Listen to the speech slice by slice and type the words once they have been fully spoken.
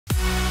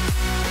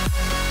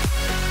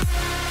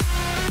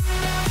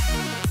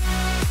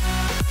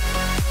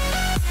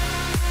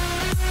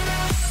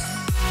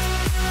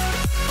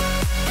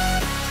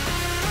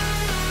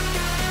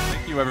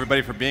you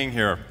everybody for being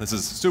here. This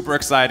is super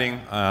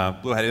exciting.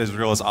 BlueHat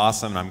Israel is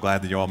awesome, and I'm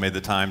glad that you all made the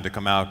time to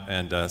come out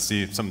and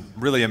see some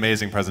really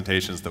amazing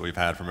presentations that we've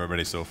had from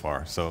everybody so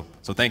far. So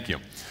thank you.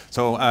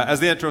 So as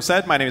the intro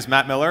said, my name is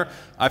Matt Miller.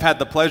 I've had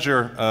the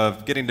pleasure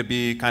of getting to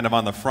be kind of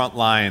on the front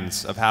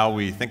lines of how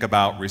we think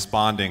about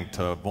responding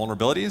to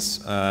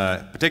vulnerabilities,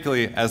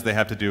 particularly as they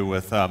have to do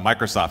with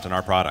Microsoft and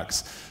our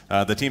products.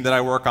 The team that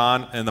I work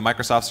on in the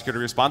Microsoft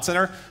Security Response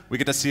Center, we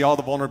get to see all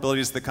the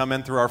vulnerabilities that come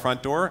in through our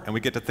front door, and we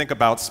get to think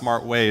about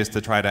smart ways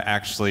to try to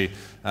actually,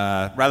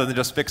 rather than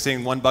just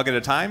fixing one bug at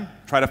a time,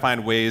 try to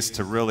find ways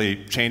to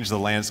really change the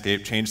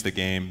landscape, change the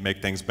game,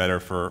 make things better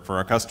for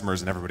our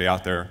customers and everybody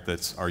out there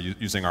that's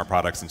using our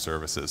products and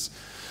services.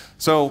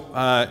 So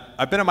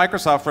I've been at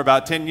Microsoft for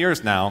about 10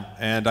 years now,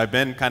 and I've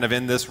been kind of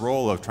in this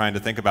role of trying to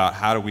think about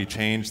how do we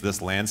change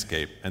this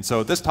landscape. And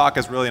so this talk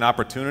is really an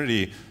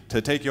opportunity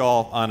to take you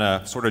all on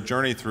a sort of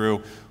journey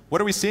through what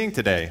are we seeing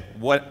today?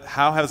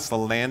 How has the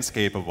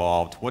landscape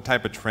evolved? What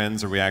type of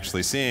trends are we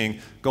actually seeing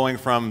going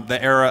from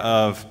the era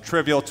of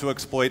trivial to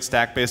exploit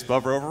stack-based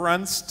buffer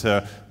overruns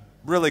to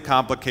really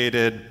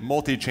complicated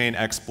multi-chain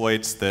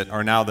exploits that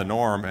are now the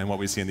norm and what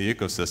we see in the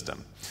ecosystem.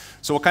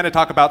 So we'll kind of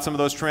talk about some of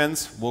those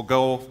trends. We'll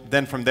go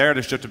then from there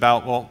to shift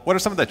about, well, what are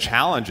some of the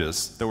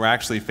challenges that we're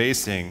actually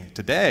facing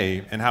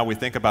today and how we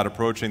think about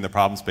approaching the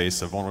problem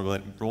space of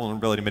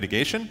vulnerability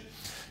mitigation.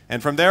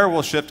 And from there,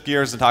 we'll shift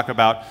gears and talk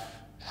about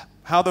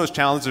how those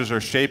challenges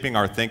are shaping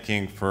our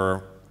thinking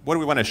for what do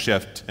we want to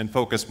shift and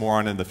focus more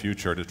on in the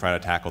future to try to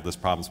tackle this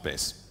problem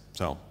space.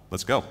 So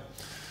let's go.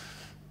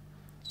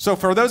 So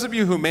for those of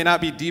you who may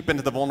not be deep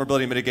into the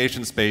vulnerability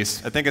mitigation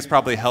space, I think it's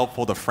probably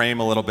helpful to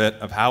frame a little bit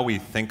of how we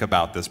think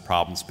about this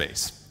problem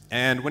space.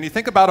 And when you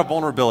think about a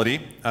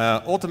vulnerability,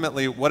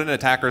 ultimately what an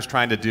attacker is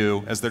trying to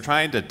do is they're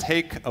trying to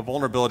take a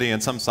vulnerability in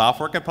some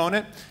software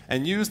component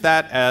and use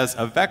that as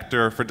a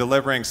vector for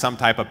delivering some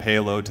type of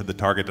payload to the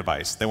target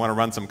device. They want to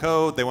run some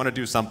code, they want to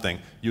do something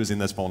using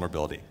this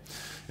vulnerability.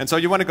 And so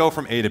you want to go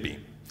from A to B.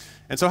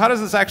 And so how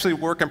does this actually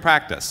work in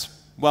practice?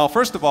 Well,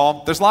 first of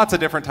all, there's lots of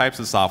different types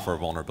of software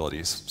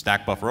vulnerabilities.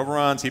 Stack buffer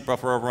overruns, heap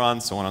buffer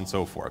overruns, so on and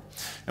so forth.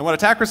 And what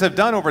attackers have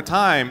done over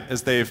time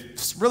is they've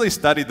really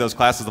studied those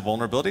classes of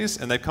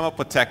vulnerabilities, and they've come up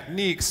with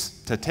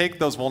techniques to take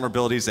those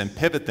vulnerabilities and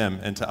pivot them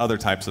into other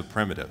types of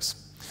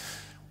primitives.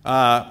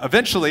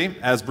 Eventually,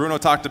 as Bruno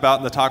talked about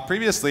in the talk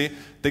previously,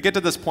 they get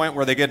to this point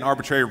where they get an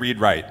arbitrary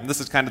read-write. And this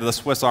is kind of the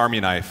Swiss Army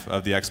knife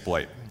of the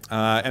exploit.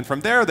 And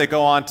from there, they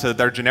go on to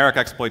their generic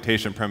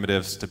exploitation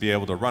primitives to be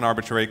able to run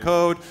arbitrary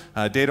code,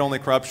 data-only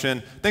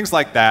corruption, things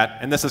like that.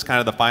 And this is kind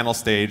of the final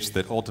stage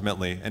that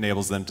ultimately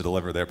enables them to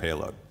deliver their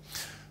payload.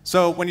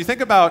 So when you think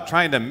about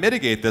trying to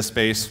mitigate this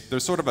space,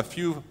 there's sort of a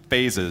few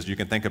phases you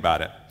can think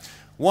about it.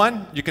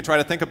 One, you can try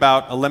to think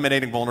about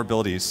eliminating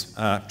vulnerabilities,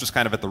 just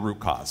kind of at the root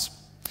cause.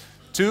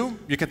 Two,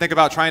 you can think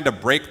about trying to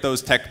break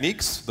those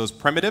techniques, those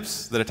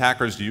primitives that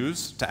attackers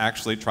use to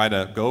actually try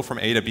to go from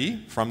A to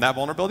B from that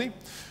vulnerability.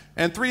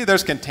 And three,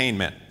 there's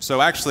containment.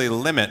 So actually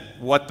limit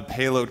what the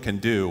payload can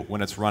do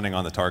when it's running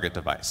on the target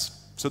device.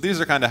 So these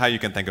are kind of how you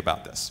can think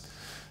about this.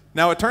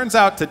 Now it turns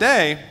out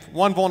today,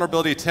 one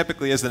vulnerability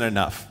typically isn't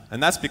enough.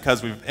 And that's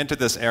because we've entered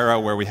this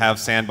era where we have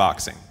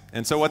sandboxing.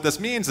 And so what this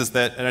means is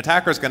that an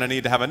attacker is going to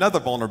need to have another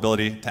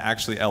vulnerability to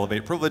actually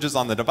elevate privileges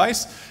on the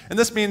device. And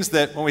this means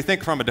that when we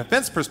think from a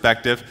defense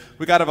perspective,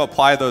 we've got to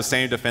apply those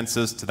same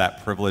defenses to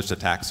that privileged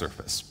attack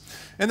surface.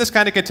 And this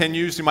kind of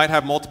continues. You might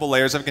have multiple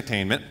layers of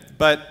containment.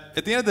 But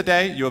at the end of the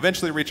day, you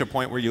eventually reach a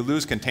point where you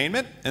lose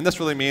containment. And this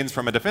really means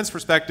from a defense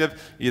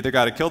perspective, you either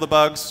got to kill the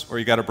bugs or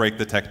you got to break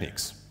the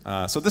techniques.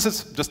 So this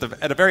is just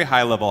at a very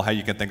high level how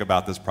you can think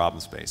about this problem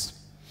space.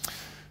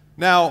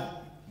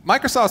 Now,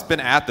 Microsoft's been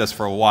at this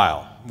for a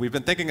while. We've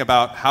been thinking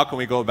about how can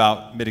we go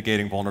about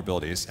mitigating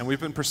vulnerabilities. And we've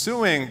been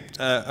pursuing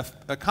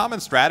a common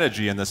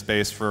strategy in this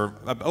space for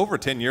over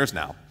 10 years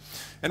now.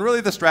 And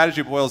really the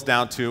strategy boils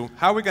down to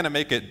how are we going to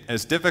make it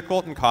as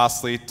difficult and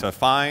costly to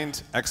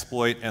find,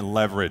 exploit, and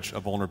leverage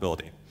a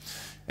vulnerability.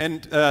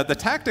 And the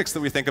tactics that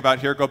we think about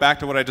here go back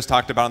to what I just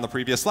talked about on the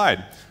previous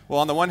slide. Well,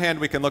 on the one hand,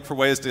 we can look for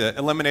ways to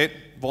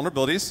eliminate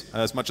vulnerabilities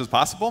as much as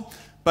possible.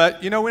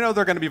 But we know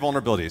there are going to be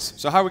vulnerabilities.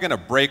 So how are we going to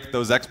break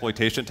those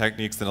exploitation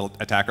techniques that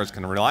attackers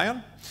can rely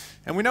on?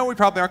 And we know we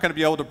probably aren't going to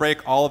be able to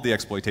break all of the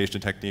exploitation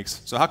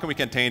techniques. So how can we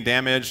contain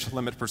damage,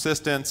 limit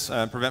persistence,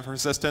 prevent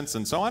persistence,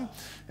 and so on?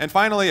 And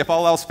finally, if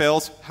all else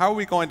fails, how are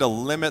we going to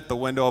limit the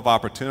window of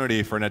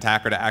opportunity for an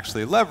attacker to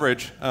actually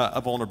leverage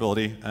a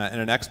vulnerability in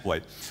an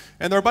exploit?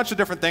 And there are a bunch of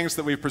different things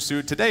that we've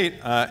pursued to date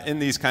in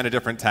these kind of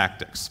different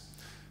tactics.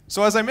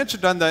 So as I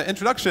mentioned on the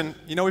introduction,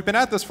 we've been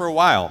at this for a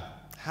while.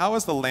 How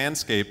has the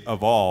landscape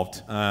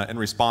evolved in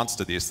response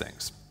to these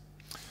things?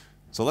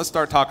 So let's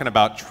start talking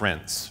about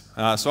trends.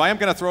 So I am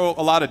going to throw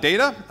a lot of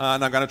data,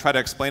 and I'm going to try to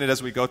explain it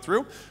as we go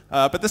through.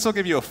 But this will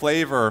give you a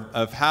flavor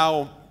of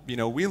how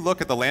we look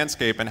at the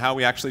landscape and how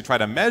we actually try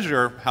to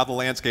measure how the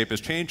landscape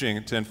is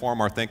changing to inform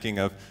our thinking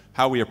of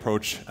how we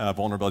approach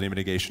vulnerability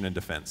mitigation and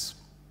defense.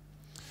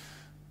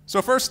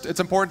 So first, it's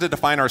important to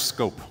define our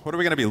scope. What are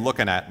we going to be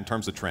looking at in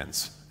terms of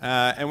trends?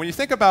 And when you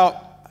think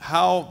about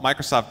how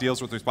Microsoft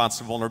deals with response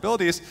to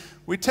vulnerabilities,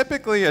 we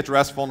typically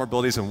address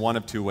vulnerabilities in one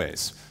of two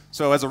ways.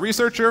 So as a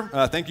researcher,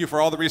 thank you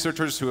for all the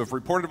researchers who have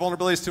reported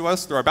vulnerabilities to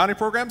us through our bounty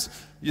programs.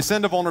 You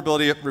send a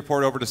vulnerability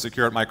report over to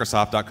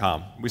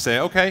secure@microsoft.com. We say,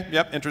 OK,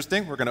 yep,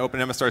 interesting. We're going to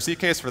open an MSRC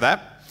case for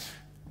that.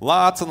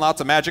 Lots and lots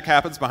of magic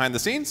happens behind the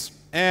scenes.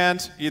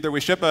 And either we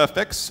ship a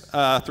fix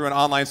through an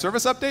online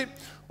service update,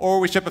 or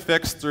we ship a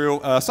fix through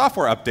a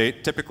software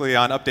update, typically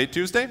on Update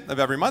Tuesday of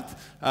every month,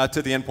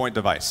 to the endpoint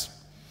device.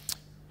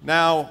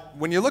 Now,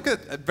 when you look at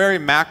a very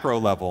macro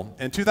level,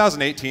 in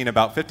 2018,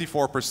 about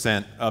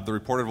 54% of the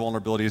reported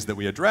vulnerabilities that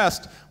we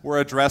addressed were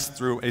addressed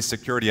through a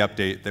security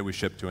update that we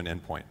shipped to an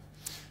endpoint.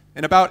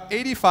 And about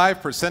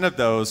 85% of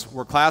those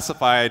were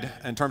classified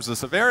in terms of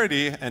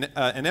severity and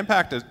an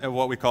impact of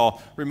what we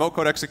call remote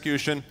code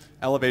execution,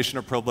 elevation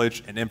of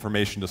privilege, and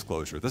information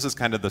disclosure. This is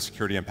kind of the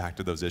security impact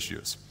of those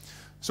issues.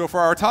 So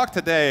for our talk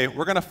today,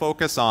 we're going to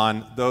focus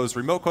on those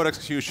remote code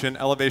execution,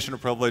 elevation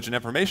of privilege, and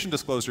information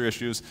disclosure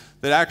issues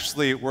that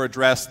actually were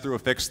addressed through a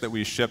fix that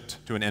we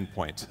shipped to an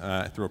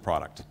endpoint through a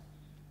product.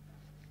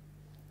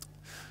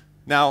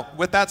 Now,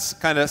 with that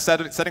kind of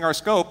setting our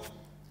scope,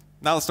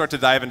 now let's start to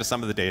dive into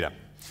some of the data.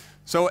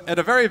 So at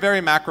a very, very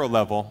macro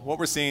level, what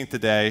we're seeing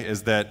today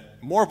is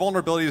that more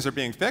vulnerabilities are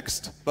being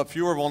fixed, but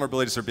fewer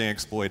vulnerabilities are being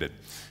exploited.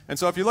 And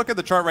so if you look at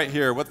the chart right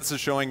here, what this is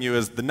showing you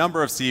is the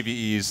number of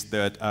CVEs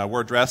that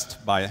were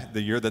addressed by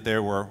the year that they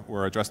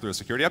were addressed through a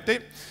security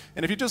update.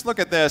 And if you just look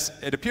at this,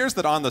 it appears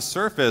that on the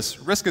surface,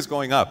 risk is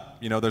going up.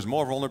 You know, there's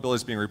more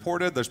vulnerabilities being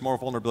reported, there's more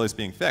vulnerabilities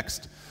being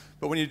fixed.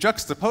 But when you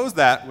juxtapose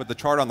that with the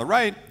chart on the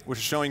right, which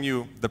is showing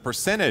you the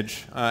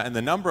percentage and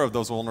the number of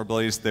those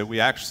vulnerabilities that we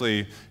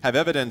actually have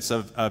evidence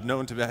of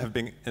known to have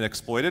been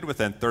exploited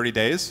within 30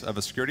 days of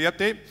a security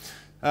update,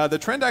 the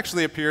trend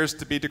actually appears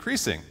to be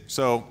decreasing.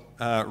 So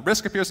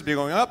risk appears to be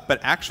going up, but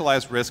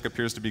actualized risk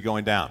appears to be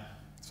going down.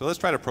 So let's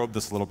try to probe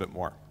this a little bit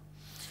more.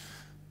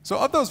 So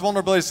of those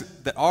vulnerabilities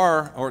that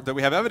are, or that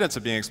we have evidence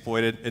of being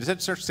exploited, it's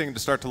interesting to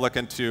start to look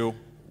into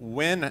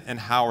when and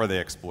how are they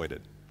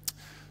exploited.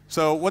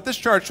 So what this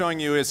chart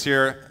showing you is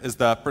here is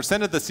the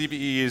percent of the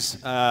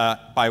CVEs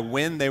by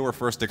when they were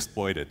first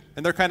exploited.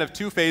 And there are kind of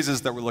two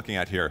phases that we're looking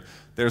at here.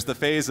 There's the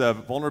phase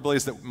of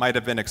vulnerabilities that might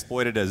have been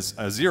exploited as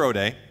a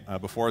 0-day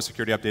before a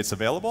security update is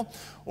available,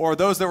 or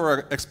those that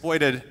were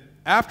exploited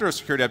after a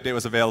security update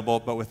was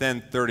available, but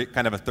within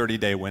kind of a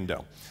 30-day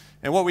window.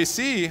 And what we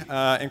see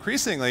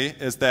increasingly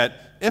is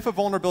that if a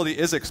vulnerability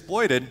is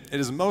exploited, it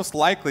is most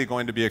likely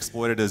going to be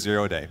exploited as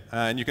 0-day.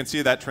 And you can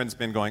see that trend's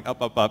been going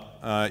up, up,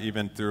 up,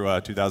 even through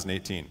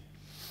 2018.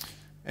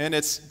 And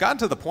it's gotten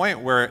to the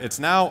point where it's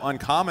now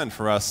uncommon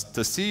for us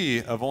to see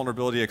a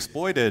vulnerability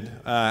exploited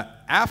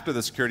after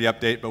the security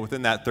update, but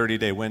within that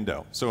 30-day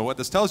window. So what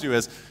this tells you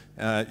is,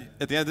 at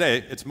the end of the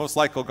day, it's most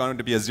likely going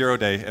to be a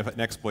 0-day if an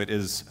exploit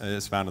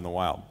is found in the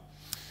wild.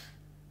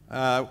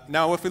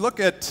 Now, if we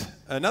look at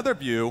another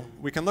view,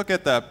 we can look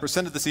at the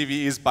percent of the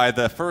CVEs by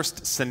the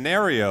first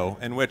scenario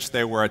in which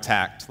they were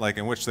attacked, like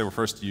in which they were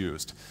first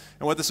used.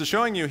 And what this is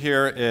showing you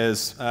here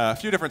is a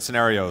few different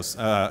scenarios.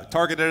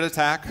 Targeted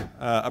attack,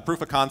 a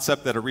proof of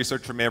concept that a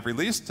researcher may have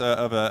released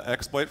of an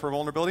exploit for a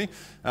vulnerability,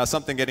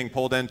 something getting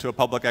pulled into a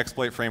public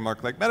exploit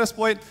framework like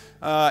Metasploit,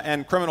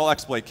 and criminal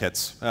exploit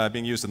kits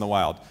being used in the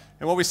wild.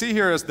 And what we see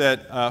here is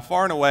that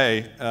far and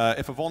away,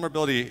 if a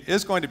vulnerability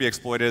is going to be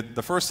exploited,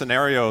 the first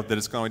scenario that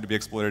it's going to be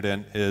exploited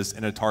in is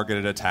in a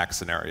targeted attack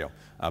scenario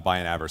by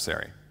an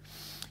adversary.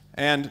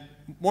 And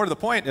more to the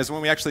point is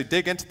when we actually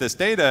dig into this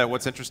data,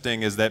 what's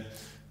interesting is that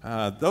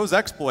those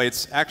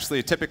exploits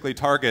actually typically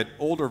target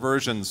older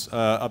versions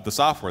of the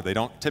software. They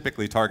don't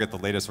typically target the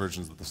latest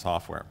versions of the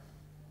software.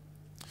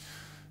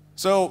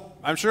 So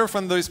I'm sure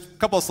from those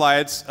couple of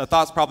slides,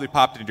 thoughts probably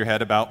popped into your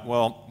head about,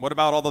 well, what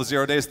about all those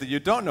 0 days that you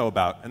don't know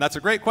about? And that's a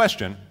great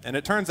question. And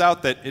it turns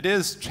out that it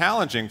is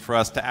challenging for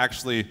us to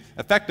actually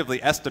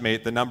effectively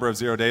estimate the number of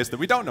 0 days that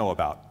we don't know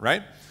about,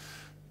 right?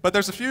 But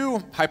there's a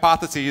few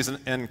hypotheses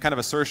and kind of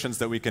assertions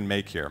that we can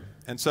make here.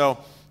 And so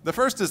the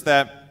first is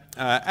that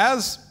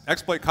as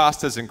exploit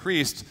cost has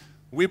increased,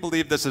 we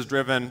believe this has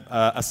driven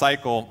a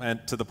cycle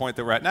and to the point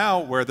that we're at now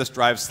where this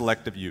drives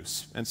selective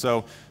use. And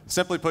so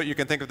simply put, you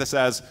can think of this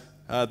as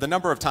the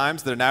number of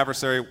times that an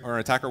adversary or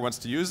an attacker wants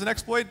to use an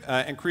exploit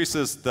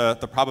increases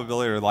the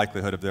probability or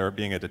likelihood of there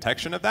being a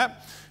detection of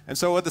that. And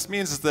so what this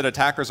means is that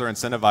attackers are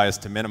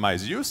incentivized to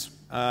minimize use.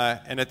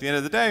 And at the end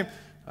of the day,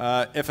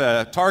 if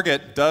a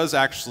target does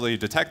actually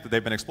detect that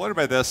they've been exploited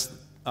by this,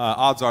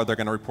 odds are they're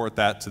going to report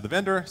that to the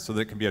vendor so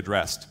that it can be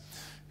addressed.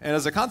 And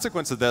as a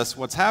consequence of this,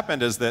 what's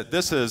happened is that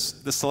this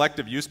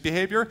selective use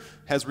behavior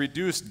has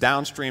reduced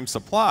downstream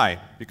supply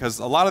because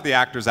a lot of the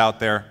actors out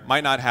there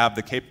might not have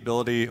the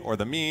capability or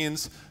the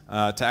means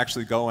to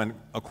actually go and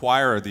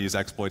acquire these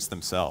exploits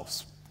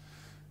themselves.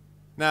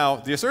 Now,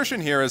 the assertion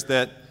here is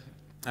that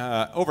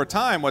over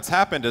time, what's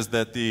happened is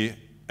that the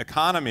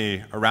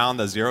economy around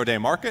the 0 day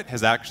market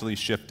has actually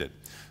shifted.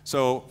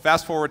 So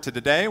fast forward to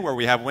today, where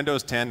we have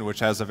Windows 10, which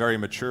has a very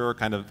mature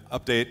kind of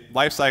update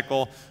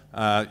lifecycle.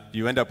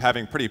 You end up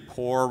having pretty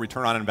poor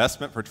return on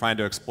investment for trying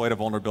to exploit a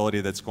vulnerability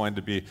that's going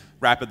to be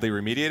rapidly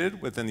remediated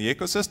within the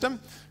ecosystem.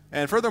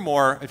 And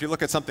furthermore, if you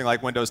look at something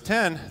like Windows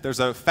 10, there's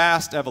a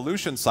fast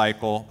evolution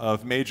cycle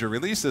of major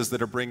releases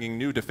that are bringing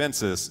new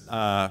defenses,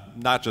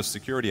 not just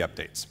security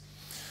updates.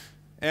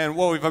 And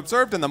what we've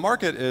observed in the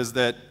market is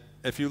that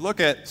if you look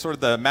at sort of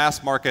the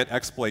mass market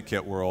exploit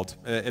kit world,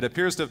 it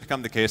appears to have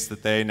become the case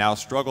that they now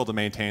struggle to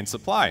maintain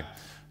supply.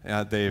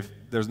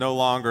 There's no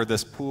longer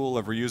this pool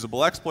of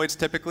reusable exploits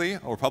typically,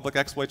 or public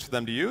exploits for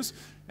them to use.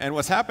 And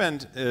what's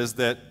happened is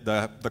that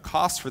the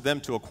cost for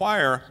them to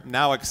acquire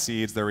now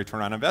exceeds their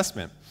return on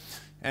investment.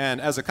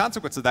 And as a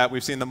consequence of that,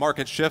 we've seen the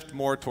market shift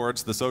more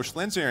towards the social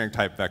engineering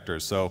type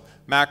vectors. So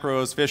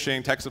macros,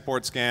 phishing, tech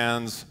support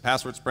scans,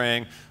 password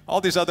spraying,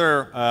 all these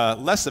other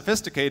less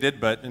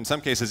sophisticated, but in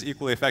some cases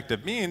equally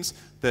effective means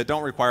that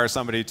don't require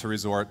somebody to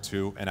resort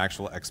to an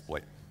actual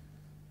exploit.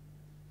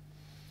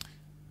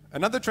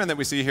 Another trend that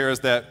we see here is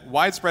that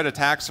widespread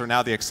attacks are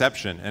now the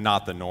exception and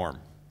not the norm.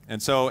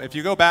 And so if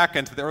you go back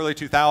into the early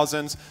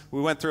 2000s, we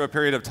went through a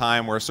period of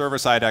time where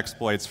server-side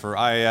exploits for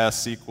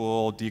IIS,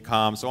 SQL,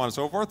 DCOM, so on and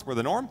so forth were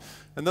the norm,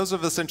 and those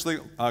have essentially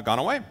gone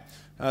away.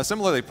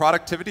 Similarly,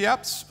 productivity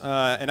apps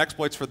and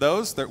exploits for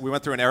those, we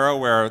went through an era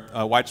where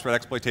widespread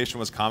exploitation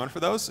was common for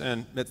those,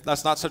 and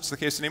that's not such the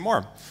case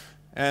anymore.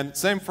 And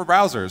same for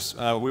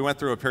browsers. We went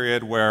through a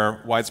period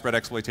where widespread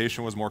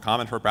exploitation was more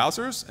common for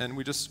browsers, and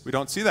we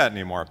don't see that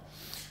anymore.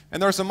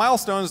 And there are some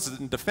milestones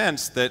in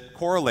defense that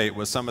correlate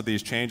with some of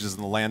these changes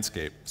in the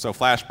landscape. So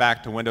flash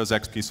back to Windows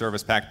XP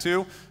Service Pack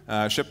 2,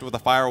 shipped with a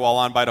firewall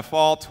on by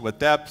default, with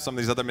DEP, some of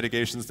these other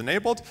mitigations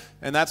enabled,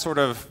 and that sort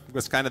of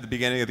was kind of the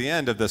beginning of the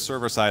end of the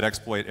server-side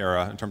exploit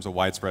era in terms of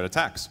widespread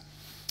attacks.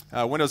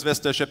 Windows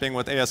Vista shipping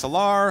with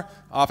ASLR,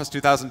 Office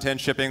 2010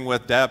 shipping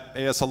with DEP,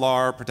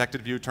 ASLR,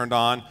 protected view turned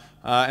on,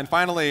 and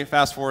finally,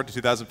 fast forward to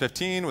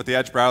 2015 with the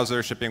Edge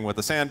browser shipping with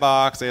the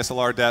sandbox,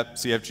 ASLR, DEP,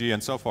 CFG,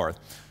 and so forth.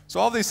 So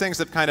all these things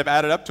have kind of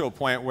added up to a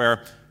point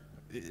where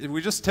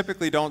we just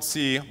typically don't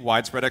see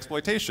widespread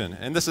exploitation.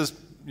 And this is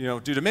due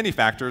to many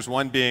factors,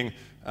 one being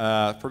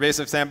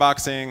pervasive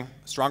sandboxing,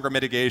 stronger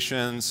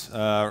mitigations,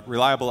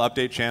 reliable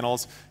update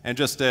channels, and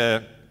just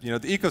the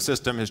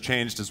ecosystem has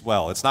changed as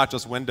well. It's not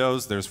just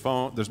Windows, there's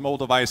mobile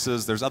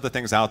devices, there's other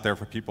things out there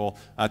for people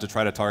to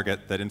try to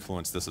target that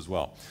influence this as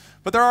well.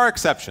 But there are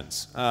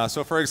exceptions.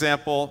 So for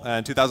example,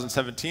 in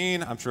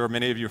 2017, I'm sure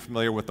many of you are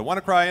familiar with the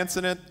WannaCry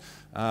incident.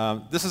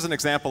 This is an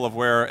example of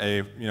where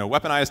a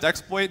weaponized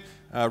exploit,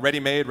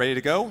 ready-made, ready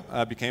to go,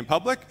 became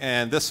public,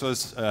 and this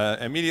was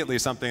immediately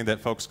something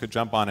that folks could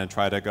jump on and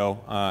try to go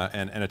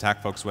and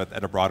attack folks with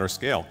at a broader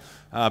scale.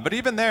 But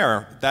even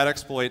there, that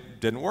exploit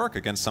didn't work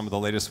against some of the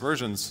latest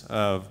versions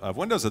of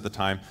Windows at the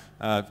time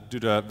due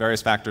to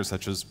various factors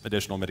such as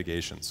additional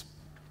mitigations.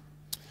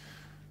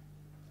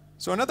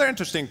 So another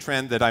interesting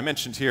trend that I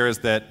mentioned here is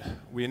that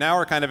we now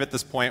are kind of at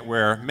this point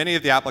where many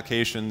of the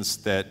applications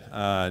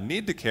that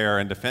need to care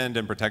and defend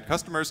and protect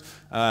customers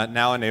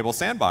now enable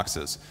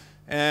sandboxes.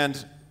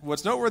 And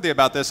what's noteworthy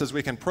about this is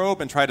we can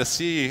probe and try to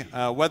see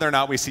whether or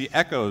not we see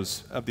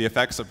echoes of the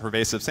effects of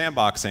pervasive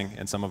sandboxing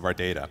in some of our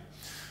data.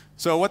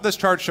 So what this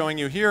chart's showing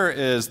you here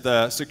is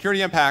the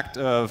security impact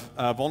of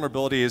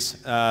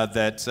vulnerabilities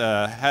that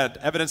had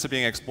evidence of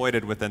being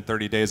exploited within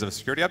 30 days of a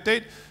security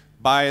update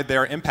by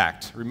their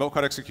impact: remote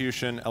code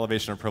execution,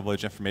 elevation of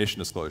privilege, information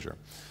disclosure.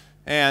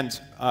 And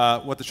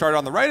what the chart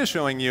on the right is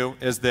showing you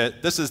is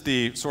that this is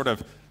the sort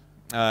of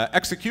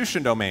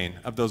execution domain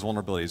of those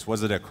vulnerabilities.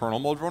 Was it a kernel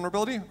mode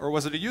vulnerability or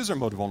was it a user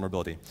mode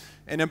vulnerability?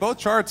 And in both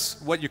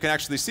charts, what you can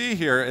actually see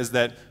here is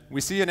that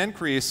we see an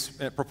increase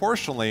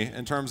proportionally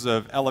in terms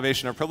of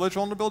elevation of privilege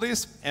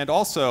vulnerabilities and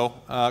also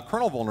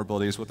kernel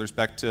vulnerabilities with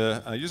respect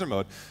to user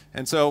mode.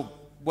 And so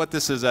what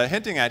this is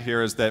hinting at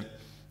here is that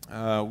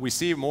we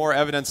see more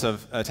evidence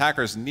of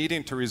attackers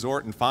needing to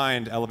resort and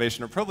find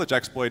elevation of privilege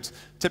exploits,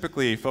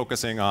 typically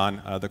focusing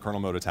on the kernel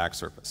mode attack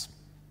surface.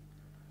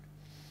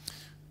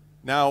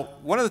 Now,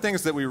 one of the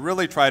things that we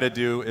really try to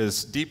do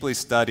is deeply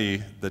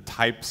study the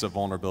types of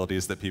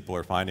vulnerabilities that people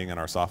are finding in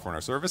our software and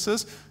our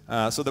services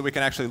so that we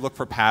can actually look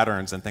for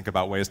patterns and think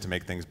about ways to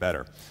make things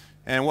better.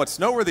 And what's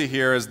noteworthy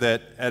here is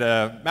that at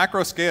a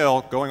macro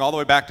scale, going all the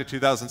way back to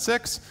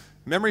 2006,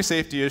 memory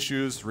safety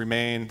issues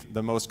remain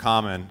the most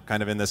common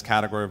kind of in this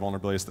category of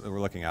vulnerabilities that we're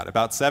looking at.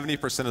 About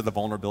 70% of the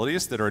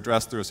vulnerabilities that are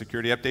addressed through a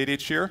security update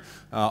each year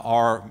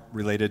are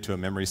related to a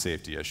memory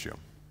safety issue.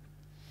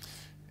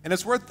 And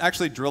it's worth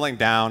actually drilling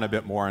down a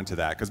bit more into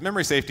that, because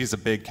memory safety is a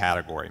big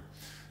category.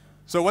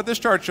 So what this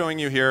chart's showing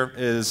you here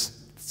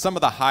is some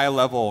of the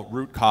high-level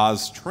root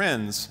cause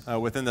trends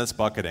within this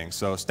bucketing.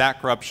 So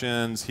stack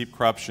corruptions, heap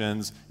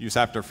corruptions, use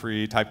after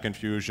free, type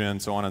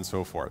confusion, so on and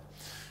so forth.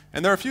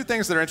 And there are a few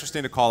things that are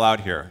interesting to call out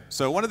here.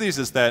 So one of these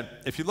is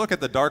that if you look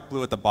at the dark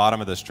blue at the bottom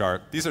of this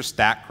chart, these are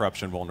stack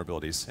corruption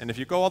vulnerabilities. And if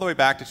you go all the way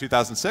back to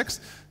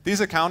 2006,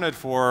 these accounted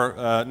for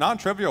a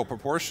non-trivial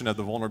proportion of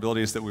the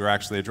vulnerabilities that we were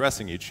actually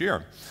addressing each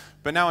year.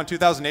 But now in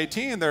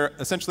 2018, they're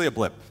essentially a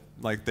blip.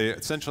 Like they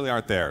essentially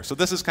aren't there. So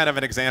this is kind of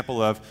an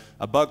example of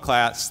a bug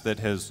class that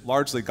has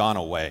largely gone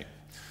away.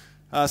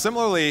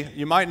 Similarly,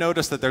 you might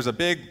notice that there's a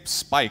big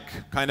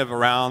spike kind of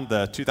around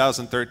the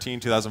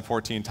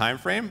 2013-2014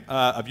 timeframe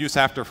of use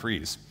after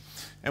freeze.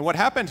 And what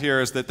happened here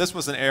is that this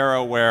was an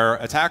era where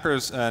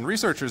attackers and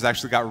researchers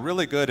actually got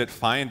really good at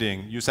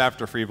finding use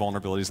after free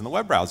vulnerabilities in the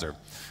web browser.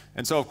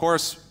 And so, of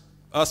course,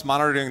 us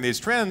monitoring these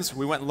trends,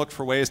 we went and looked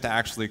for ways to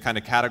actually kind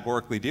of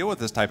categorically deal with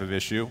this type of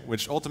issue,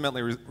 which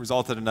ultimately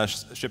resulted in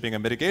us shipping a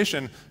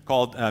mitigation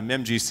called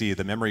MemGC,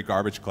 the memory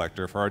garbage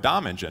collector for our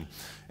DOM engine.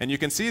 And you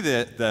can see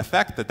the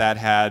effect that that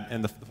had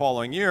in the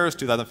following years,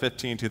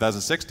 2015,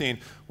 2016,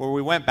 where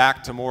we went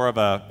back to more of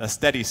a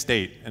steady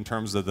state in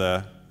terms of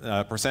the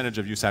percentage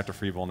of use after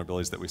free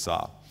vulnerabilities that we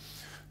saw.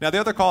 Now, the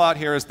other call out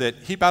here is that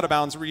heap out of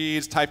bounds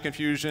reads, type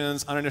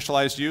confusions,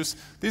 uninitialized use,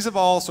 these have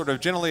all sort of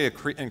generally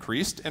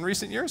increased in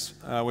recent years,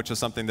 which is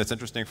something that's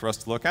interesting for us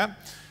to look at.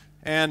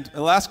 And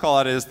the last call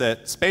out is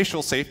that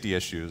spatial safety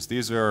issues.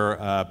 These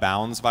are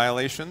bounds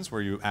violations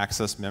where you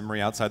access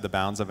memory outside the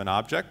bounds of an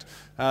object.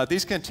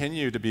 These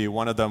continue to be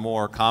one of the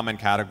more common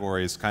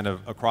categories kind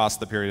of across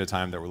the period of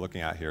time that we're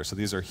looking at here. So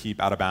these are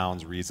heap out of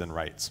bounds reads and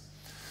writes.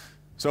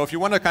 So if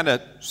you want to kind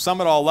of sum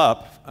it all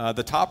up,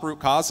 the top root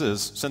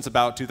causes since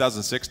about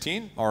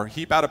 2016 are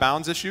heap out of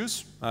bounds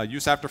issues,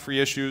 use after free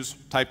issues,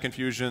 type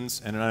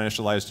confusions, and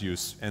uninitialized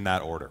use in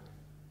that order.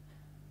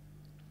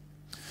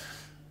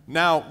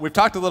 Now, we've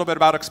talked a little bit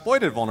about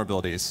exploited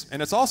vulnerabilities,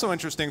 and it's also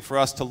interesting for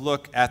us to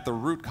look at the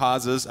root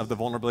causes of the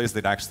vulnerabilities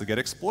that actually get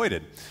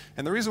exploited.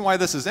 And the reason why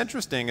this is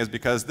interesting is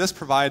because this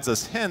provides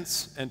us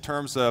hints in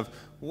terms of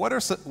what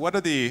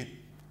are the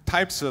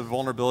types of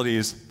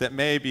vulnerabilities that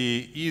may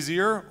be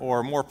easier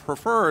or more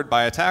preferred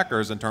by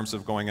attackers in terms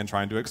of going and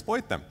trying to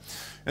exploit them.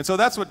 And so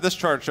that's what this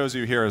chart shows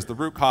you here is the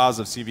root cause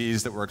of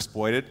CVEs that were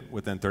exploited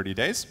within 30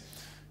 days.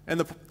 And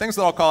the things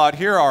that I'll call out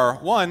here are,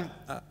 one,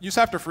 use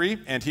after free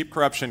and heap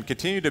corruption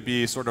continue to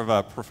be sort of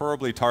a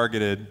preferably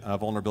targeted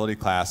vulnerability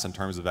class in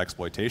terms of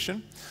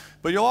exploitation.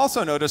 But you'll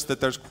also notice that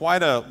there's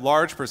quite a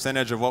large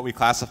percentage of what we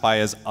classify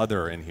as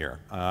other in here.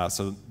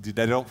 So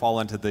they don't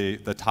fall into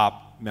the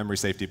top memory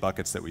safety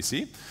buckets that we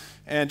see.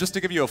 And just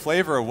to give you a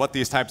flavor of what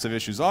these types of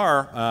issues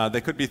are,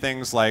 they could be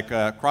things like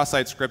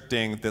cross-site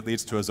scripting that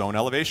leads to a zone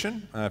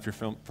elevation, if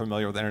you're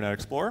familiar with Internet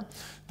Explorer.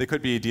 They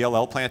could be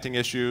DLL planting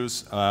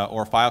issues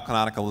or file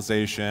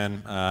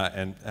canonicalization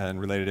and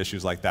related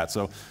issues like that.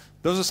 So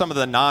those are some of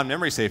the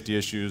non-memory safety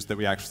issues that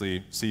we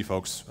actually see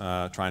folks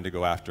trying to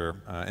go after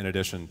in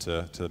addition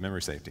to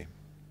memory safety.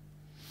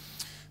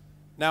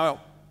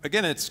 Now,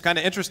 again, it's kind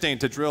of interesting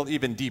to drill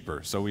even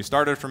deeper. So we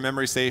started from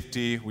memory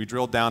safety. We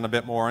drilled down a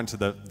bit more into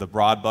the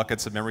broad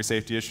buckets of memory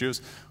safety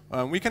issues.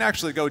 We can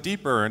actually go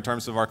deeper in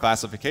terms of our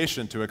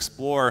classification to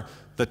explore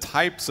the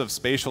types of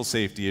spatial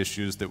safety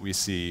issues that we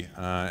see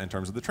in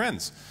terms of the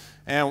trends.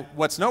 And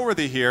what's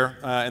noteworthy here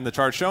in the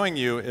chart showing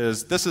you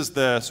is this is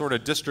the sort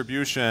of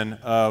distribution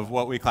of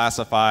what we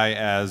classify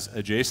as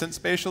adjacent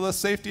spatial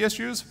safety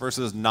issues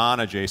versus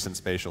non-adjacent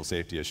spatial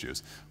safety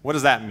issues. What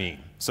does that mean?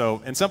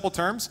 So in simple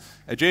terms,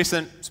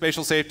 adjacent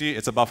spatial safety,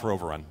 it's a buffer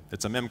overrun.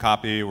 It's a mem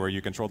copy where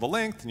you control the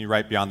length and you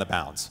write beyond the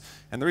bounds.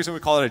 And the reason we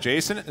call it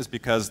adjacent is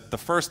because the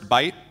first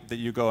byte that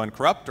you go and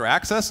corrupt or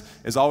access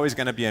is always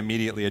going to be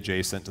immediately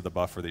adjacent to the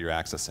buffer that you're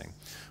accessing.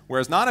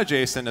 Whereas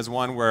non-adjacent is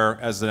one where,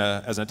 as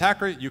an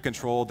attacker, you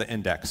control the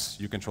index,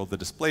 you control the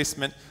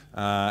displacement,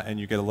 and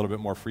you get a little bit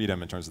more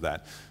freedom in terms of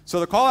that. So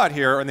the call out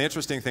here, and the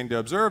interesting thing to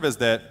observe is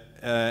that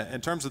in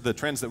terms of the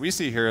trends that we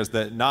see here is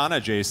that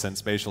non-adjacent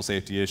spatial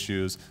safety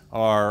issues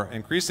are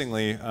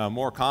increasingly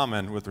more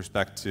common with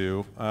respect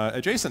to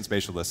adjacent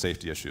spatial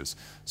safety issues.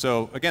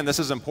 So again, this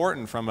is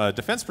important from a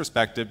defense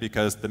perspective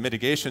because the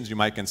mitigations you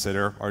might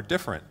consider are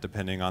different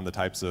depending on the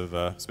types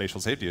of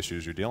spatial safety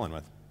issues you're dealing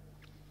with.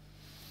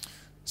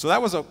 So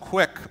that was a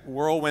quick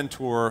whirlwind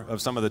tour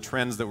of some of the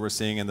trends that we're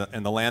seeing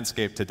in the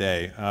landscape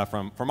today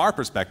from our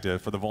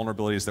perspective for the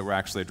vulnerabilities that we're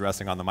actually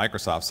addressing on the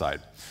Microsoft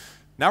side.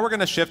 Now we're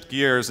going to shift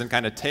gears and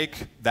kind of take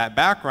that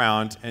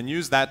background and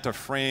use that to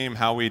frame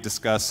how we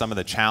discuss some of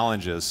the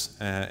challenges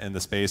in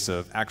the space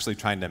of actually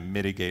trying to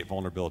mitigate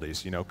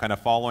vulnerabilities, you know, kind of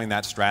following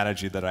that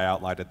strategy that I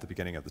outlined at the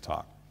beginning of the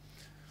talk.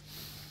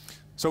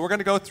 So we're going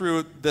to go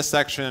through this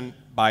section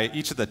by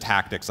each of the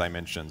tactics I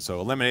mentioned. So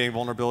eliminating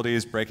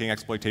vulnerabilities, breaking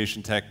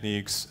exploitation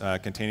techniques,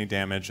 containing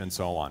damage, and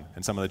so on,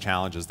 and some of the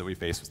challenges that we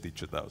face with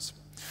each of those.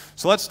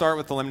 So let's start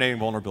with eliminating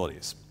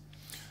vulnerabilities.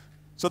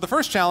 So the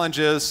first challenge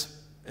is,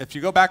 if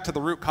you go back to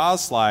the root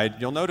cause slide,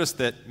 you'll notice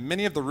that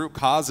many of the root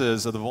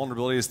causes of the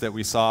vulnerabilities that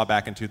we saw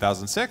back in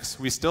 2006,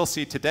 we still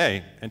see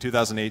today in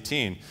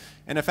 2018.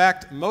 And in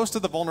fact, most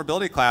of the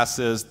vulnerability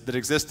classes that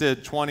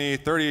existed 20,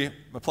 30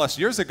 plus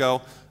years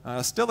ago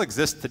still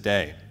exist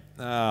today.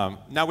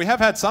 Now, we have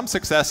had some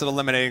success at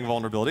eliminating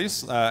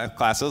vulnerabilities.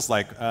 Classes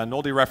like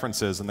null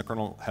dereferences in the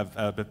kernel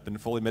have been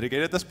fully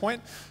mitigated at this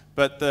point.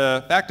 But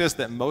the fact is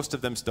that most of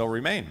them still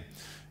remain.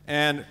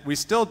 And we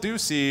still do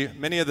see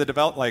many of the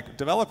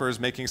developers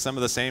making some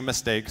of the same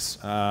mistakes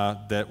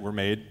that were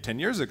made 10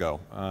 years ago.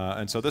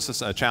 And so this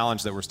is a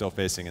challenge that we're still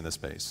facing in this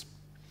space.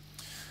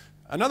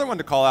 Another one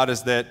to call out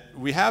is that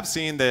we have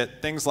seen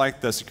that things like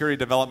the security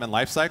development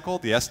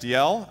lifecycle, the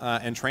SDL,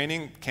 and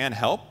training can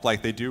help.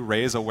 Like they do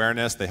raise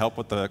awareness, they help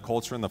with the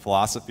culture and the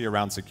philosophy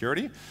around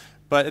security.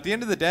 But at the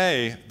end of the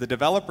day, the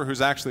developer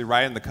who's actually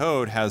writing the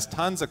code has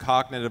tons of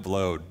cognitive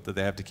load that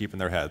they have to keep in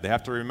their head. They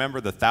have to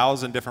remember the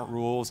 1,000 different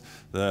rules,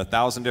 the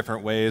 1,000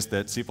 different ways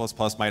that C++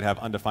 might have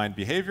undefined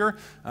behavior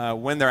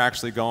when they're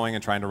actually going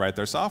and trying to write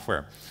their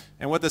software.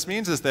 And what this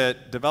means is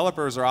that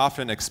developers are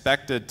often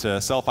expected to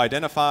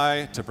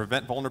self-identify, to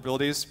prevent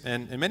vulnerabilities,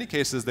 and in many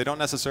cases, they don't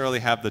necessarily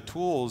have the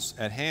tools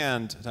at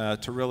hand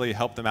to really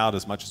help them out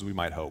as much as we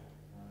might hope.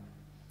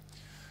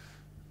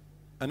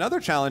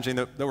 Another challenging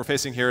that we're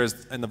facing here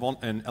is in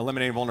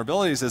eliminating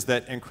vulnerabilities is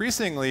that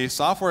increasingly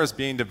software is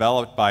being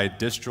developed by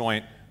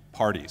disjoint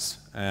parties.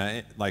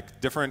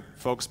 Like different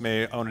folks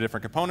may own a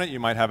different component. You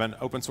might have an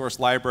open source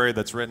library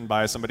that's written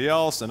by somebody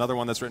else, another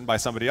one that's written by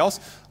somebody else,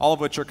 all of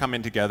which are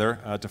coming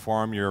together to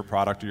form your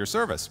product or your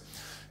service.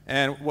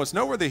 And what's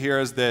noteworthy here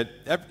is that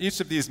each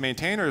of these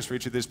maintainers for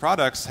each of these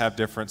products have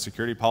different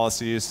security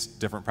policies,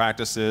 different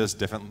practices,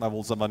 different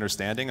levels of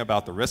understanding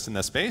about the risks in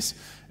this space.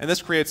 And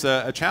this creates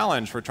a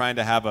challenge for trying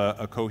to have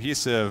a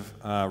cohesive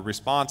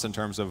response in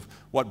terms of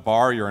what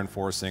bar you're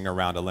enforcing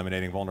around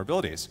eliminating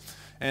vulnerabilities.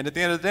 And at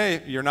the end of the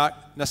day, you're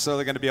not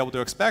necessarily going to be able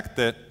to expect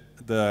that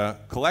the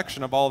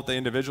collection of all of the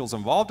individuals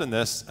involved in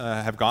this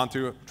have gone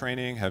through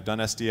training, have done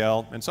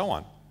SDL, and so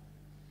on.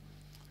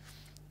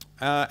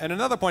 And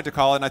another point to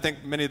call, and I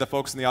think many of the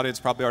folks in the audience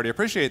probably already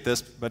appreciate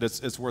this, but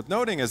it's worth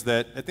noting, is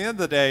that at the end of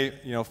the day,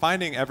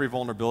 finding every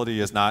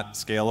vulnerability is not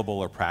scalable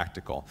or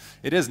practical.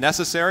 It is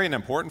necessary and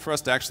important for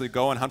us to actually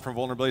go and hunt for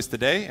vulnerabilities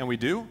today, and we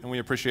do, and we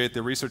appreciate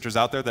the researchers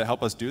out there that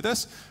help us do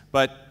this,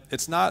 but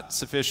it's not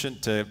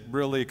sufficient to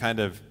really kind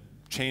of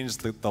change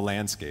the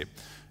landscape.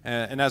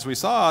 And as we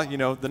saw,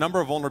 the number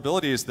of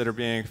vulnerabilities that are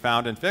being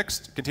found and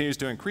fixed continues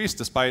to increase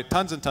despite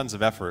tons and tons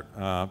of effort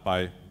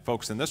by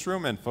folks in this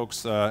room and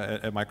folks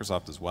at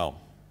Microsoft as well.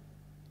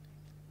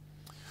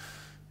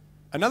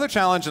 Another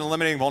challenge in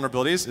eliminating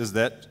vulnerabilities is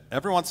that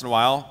every once in a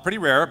while, pretty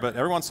rare, but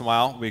every once in a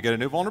while, we get a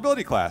new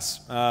vulnerability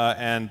class.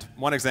 And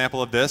one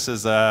example of this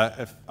is,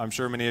 if I'm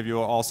sure many of you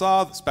all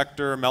saw, the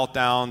Spectre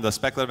meltdown, the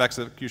speculative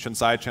execution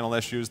side channel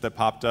issues that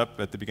popped up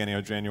at the beginning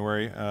of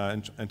January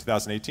in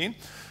 2018.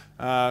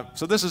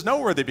 So this is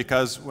noteworthy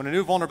because when a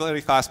new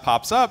vulnerability class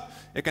pops up,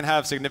 it can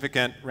have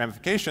significant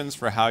ramifications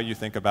for how you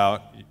think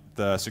about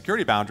the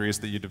security boundaries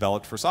that you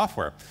developed for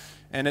software.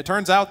 And it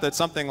turns out that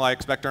something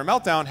like Spectre and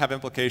Meltdown have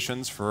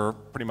implications for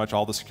pretty much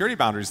all the security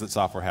boundaries that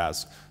software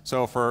has.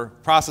 So for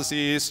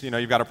processes,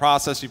 you've got a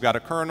process, you've got a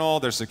kernel,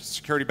 there's a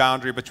security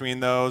boundary between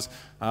those.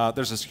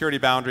 There's a security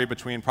boundary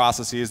between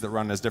processes that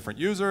run as different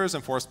users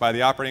enforced by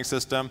the operating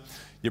system.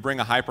 You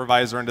bring a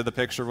hypervisor into the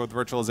picture with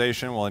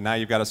virtualization, well, now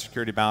you've got a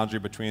security boundary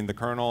between the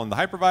kernel and the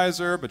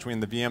hypervisor, between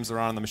the VMs that are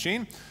on the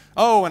machine.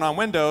 Oh, and on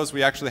Windows,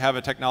 we actually have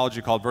a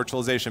technology called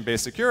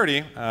virtualization-based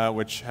security,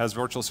 which has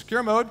virtual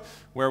secure mode,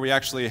 where we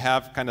actually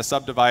have kind of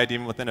subdivide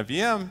even within a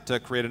VM to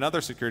create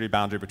another security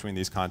boundary between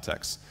these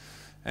contexts.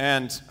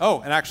 And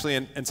actually,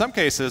 in some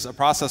cases, a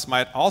process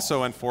might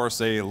also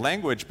enforce a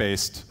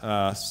language-based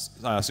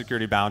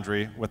security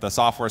boundary with a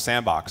software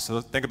sandbox.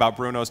 So think about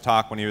Bruno's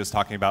talk when he was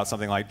talking about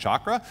something like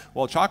Chakra.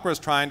 Well, Chakra is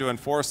trying to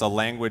enforce a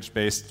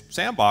language-based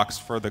sandbox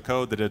for the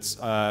code that it's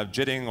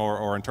JITting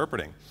or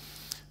interpreting.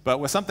 But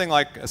with something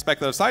like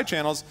speculative side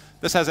channels,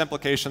 this has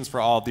implications for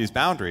all of these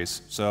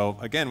boundaries. So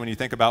again, when you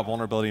think about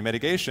vulnerability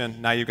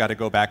mitigation, now you've got to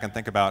go back and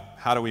think about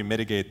how do we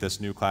mitigate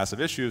this new class of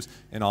issues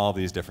in all of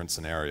these different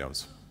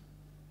scenarios.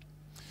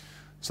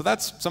 So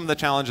that's some of the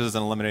challenges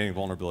in eliminating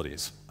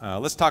vulnerabilities.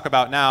 Let's talk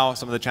about now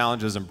some of the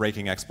challenges in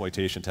breaking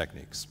exploitation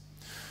techniques.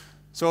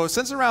 So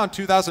since around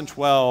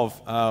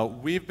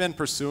 2012, we've been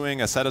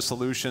pursuing a set of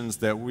solutions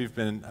that we've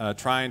been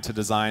trying to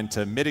design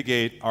to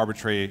mitigate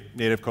arbitrary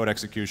native code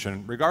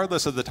execution,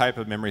 regardless of the type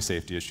of memory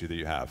safety issue that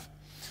you have.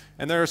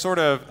 And there are sort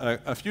of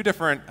a few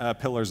different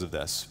pillars of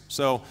this.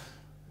 So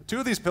two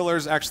of these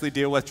pillars actually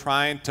deal with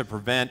trying to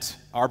prevent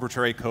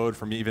arbitrary code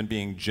from even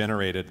being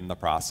generated in the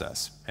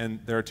process.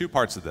 And there are two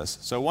parts of this.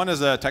 So one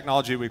is a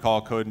technology we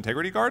call Code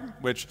Integrity Guard,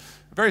 which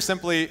very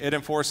simply, it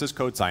enforces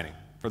code signing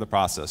for the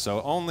process.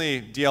 So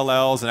only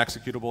DLLs and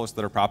executables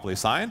that are properly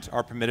signed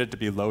are permitted to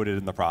be loaded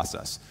in the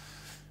process.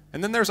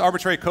 And then there's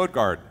Arbitrary Code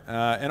Guard.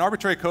 And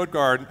Arbitrary Code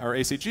Guard, or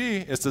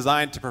ACG, is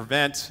designed to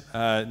prevent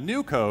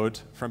new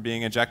code from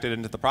being injected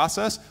into the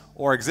process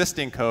or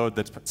existing code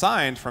that's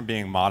signed from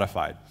being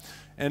modified.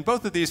 And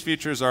both of these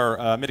features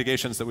are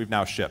mitigations that we've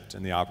now shipped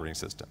in the operating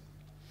system.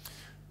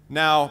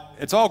 Now,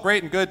 it's all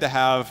great and good to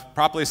have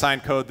properly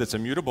signed code that's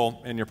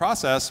immutable in your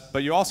process,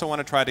 but you also want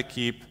to try to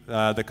keep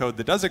the code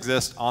that does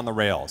exist on the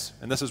rails.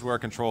 And this is where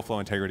control flow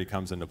integrity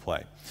comes into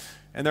play.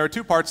 And there are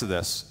two parts of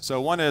this. So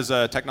one is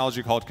a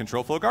technology called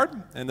Control Flow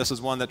Guard, and this is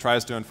one that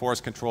tries to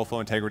enforce control flow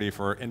integrity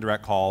for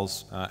indirect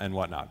calls and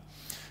whatnot.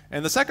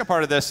 And the second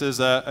part of this is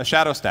a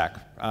shadow stack,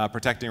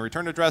 protecting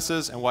return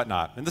addresses and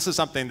whatnot. And this is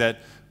something that,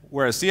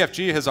 whereas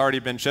CFG has already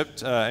been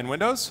shipped in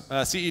Windows,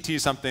 CET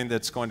is something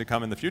that's going to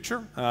come in the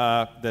future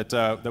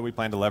that we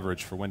plan to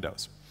leverage for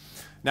Windows.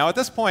 Now at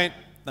this point,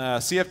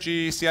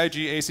 CFG, CIG,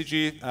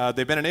 ACG,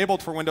 they've been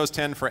enabled for Windows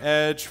 10 for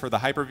Edge, for the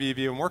Hyper-V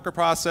view and worker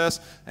process,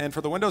 and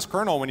for the Windows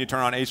kernel when you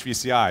turn on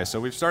HVCI. So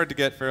we've started to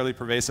get fairly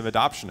pervasive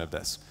adoption of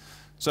this.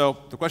 So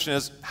the question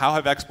is, how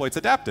have exploits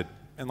adapted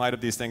in light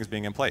of these things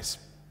being in place?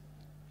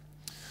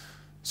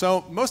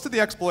 So most of the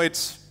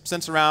exploits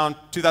since around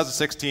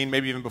 2016,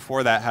 maybe even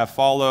before that, have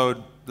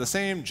followed the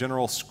same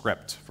general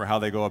script for how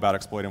they go about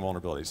exploiting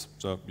vulnerabilities.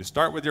 So you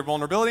start with your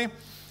vulnerability.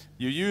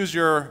 You use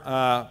your,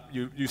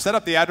 you set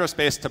up the address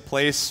space to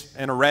place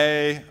an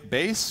array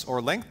base or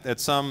length at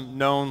some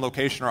known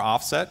location or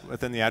offset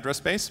within the address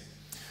space.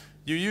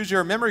 You use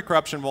your memory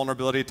corruption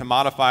vulnerability to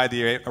modify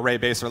the array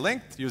base or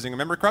length using a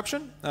memory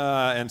corruption.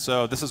 And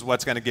so this is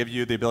what's going to give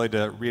you the ability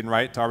to read and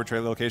write to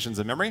arbitrary locations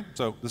in memory.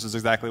 So this is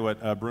exactly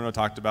what Bruno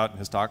talked about in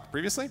his talk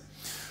previously.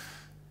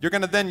 You're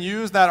going to then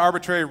use that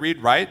arbitrary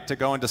read-write to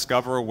go and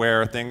discover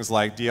where things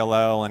like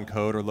DLL and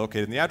code are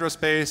located in the address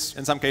space.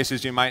 In some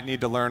cases, you might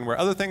need to learn where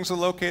other things are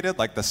located,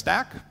 like the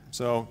stack.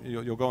 So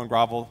you'll go and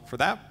grovel for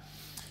that.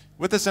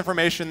 With this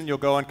information, you'll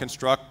go and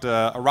construct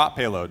a ROT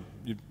payload.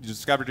 You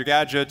discovered your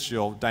gadgets.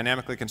 You'll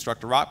dynamically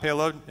construct a ROT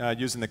payload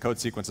using the code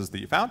sequences that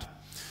you found.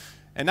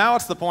 And now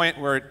it's the point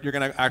where you're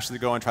going to actually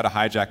go and try to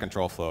hijack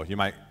control flow. You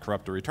might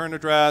corrupt a return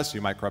address, you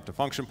might corrupt a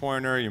function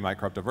pointer, you might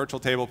corrupt a virtual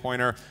table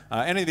pointer,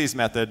 any of these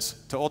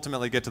methods to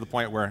ultimately get to the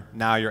point where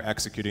now you're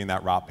executing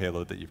that ROT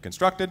payload that you've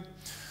constructed.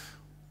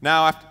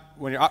 Now,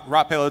 when your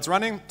ROT payload's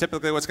running,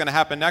 typically what's going to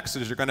happen next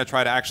is you're going to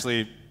try to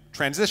actually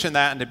transition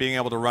that into being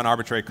able to run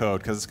arbitrary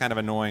code, because it's kind of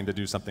annoying to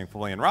do something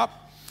fully in ROT.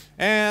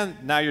 And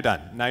now you're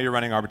done. Now you're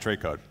running arbitrary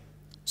code.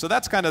 So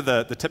that's kind of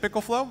the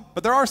typical flow,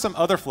 but there are some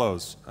other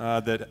flows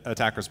that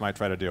attackers might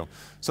try to do.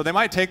 So they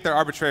might take their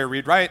arbitrary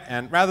read-write,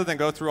 and rather than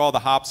go through all the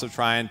hops of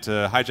trying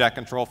to hijack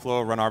control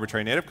flow, run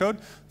arbitrary native code,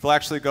 they'll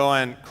actually go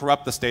and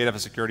corrupt the state of a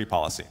security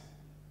policy.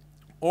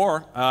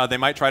 Or they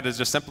might try to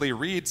just simply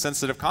read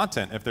sensitive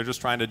content if they're just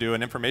trying to do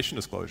an information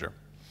disclosure.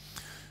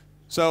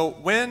 So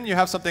when you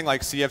have something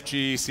like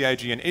CFG,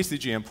 CIG, and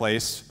ACG in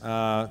place,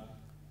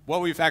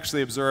 what we've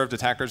actually observed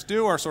attackers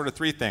do are sort of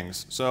three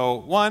things. So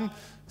one,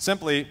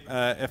 simply,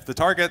 if the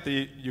target that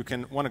you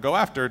want to go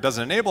after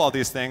doesn't enable all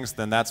these things,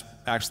 then that's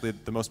actually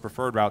the most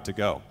preferred route to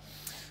go.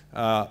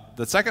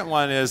 The second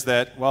one is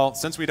that, well,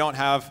 since we don't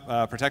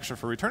have protection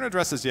for return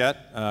addresses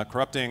yet,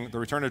 corrupting the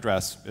return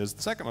address is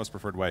the second most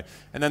preferred way.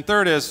 And then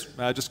third is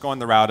just going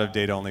the route of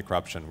data-only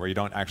corruption, where you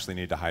don't actually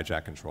need to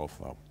hijack control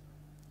flow.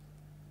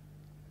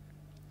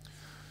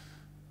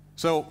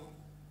 So,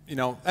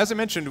 as I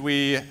mentioned,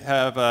 we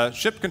have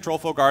shipped Control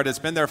Flow Guard. It's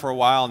been there for a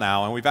while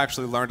now, and we've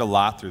actually learned a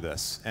lot through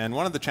this. And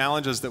one of the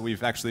challenges that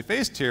we've actually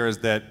faced here is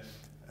that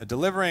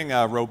delivering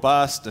a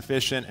robust,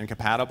 efficient, and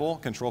compatible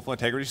control flow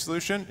integrity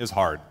solution is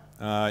hard.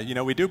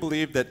 We do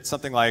believe that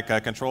something like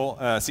CET,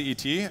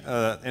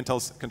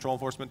 Intel's control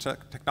enforcement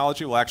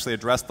technology, will actually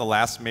address the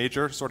last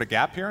major sort of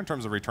gap here in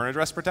terms of return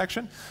address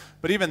protection.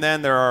 But even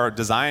then, there are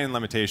design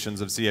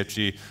limitations of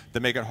CFG that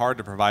make it hard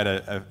to provide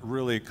a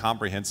really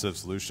comprehensive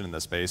solution in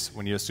this space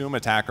when you assume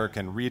attacker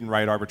can read and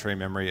write arbitrary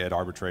memory at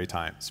arbitrary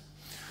times.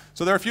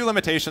 So there are a few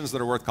limitations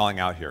that are worth calling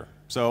out here.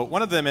 So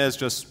one of them is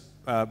just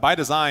by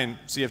design,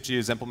 CFG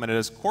is implemented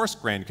as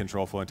coarse-grained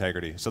control flow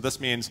integrity. So this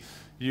means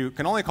you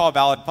can only call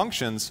valid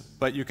functions,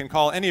 but you can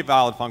call any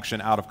valid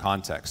function out of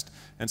context.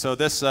 And so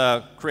this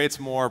creates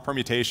more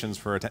permutations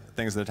for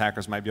things that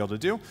attackers might be able to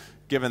do,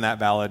 given that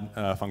valid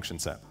function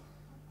set.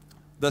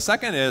 The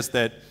second is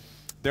that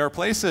there are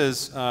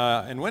places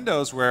in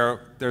Windows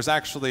where there's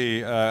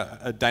actually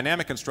a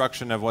dynamic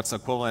construction of what's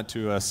equivalent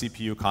to a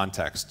CPU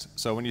context.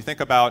 So when you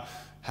think about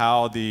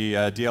how the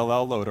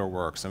DLL loader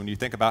works, and when you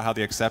think about how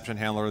the exception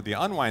handler or the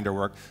unwinder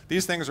work,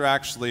 these things are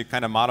actually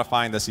kind of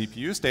modifying the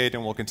CPU state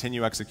and will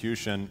continue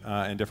execution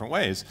in different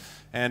ways.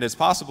 And it's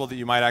possible that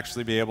you might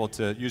actually be able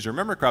to use your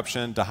memory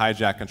corruption to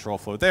hijack control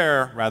flow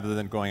there rather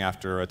than going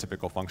after a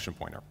typical function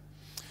pointer.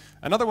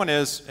 Another one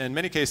is, in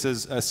many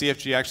cases,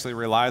 CFG actually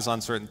relies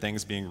on certain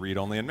things being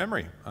read-only in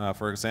memory.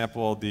 For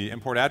example, the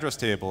import address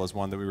table is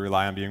one that we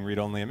rely on being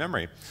read-only in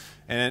memory.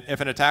 And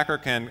if an attacker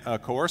can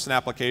coerce an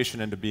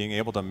application into being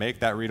able to make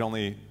that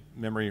read-only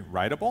memory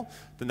writable,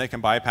 then they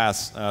can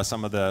bypass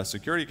some of the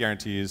security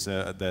guarantees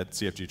that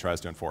CFG tries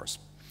to enforce.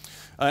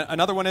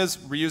 Another one is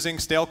reusing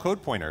stale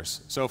code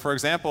pointers. So for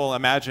example,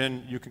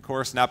 imagine you can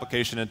coerce an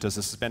application into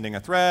suspending a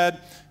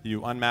thread,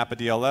 you unmap a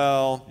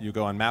DLL, you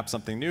go and map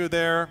something new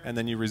there, and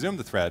then you resume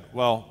the thread.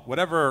 Well,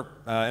 whatever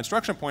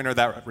instruction pointer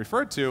that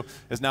referred to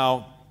is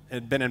now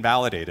been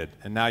invalidated,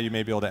 and now you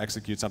may be able to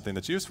execute something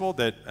that's useful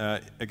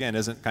that, again,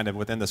 isn't kind of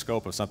within the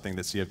scope of something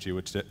that CFG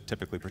would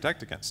typically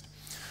protect against.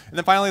 And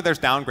then finally, there's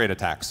downgrade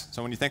attacks.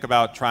 So when you think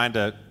about trying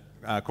to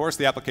coerce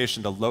the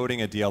application to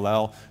loading a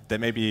DLL that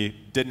maybe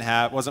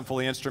wasn't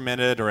fully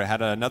instrumented or it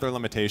had another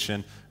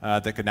limitation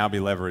that could now be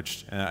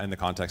leveraged in the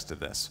context of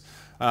this.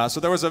 So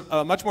there was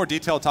a much more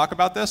detailed talk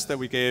about this that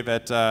we gave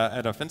at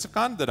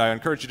OffensiveCon that I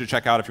encourage you to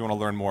check out if you want to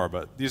learn more,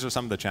 but these are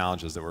some of the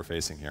challenges that we're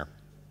facing here.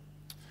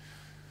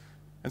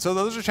 And so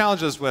those are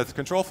challenges with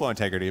control flow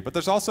integrity, but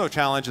there's also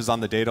challenges on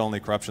the data-only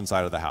corruption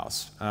side of the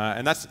house.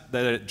 And that's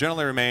that it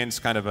generally remains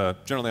kind of a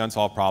generally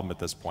unsolved problem at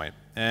this point.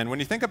 And when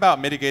you think about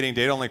mitigating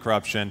data-only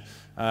corruption,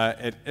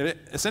 it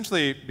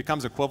essentially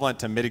becomes equivalent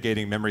to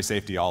mitigating memory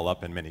safety all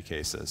up in many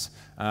cases.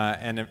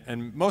 And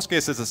in most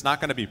cases, it's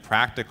not going to be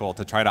practical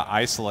to try to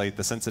isolate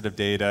the sensitive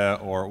data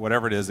or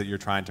whatever it is that you're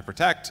trying to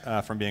protect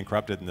from being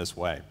corrupted in this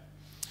way.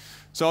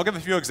 So I'll give a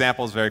few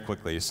examples very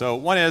quickly. So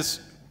one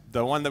is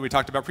the one that we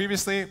talked about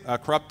previously,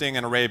 corrupting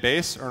an array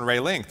base or an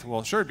array length.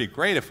 Well, sure, it'd be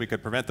great if we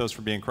could prevent those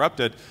from being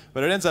corrupted,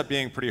 but it ends up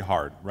being pretty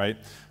hard, right?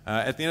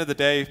 At the end of the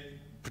day,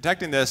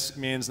 protecting this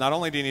means not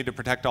only do you need to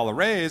protect all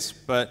arrays,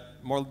 but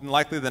more than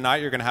likely than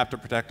not, you're going to have to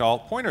protect all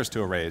pointers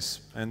to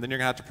arrays. And then you're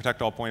going to have to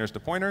protect all pointers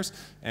to pointers.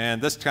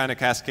 And this kind of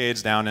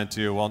cascades down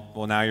into,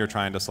 well, now you're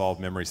trying to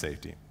solve memory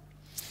safety.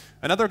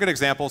 Another good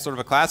example, sort of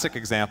a classic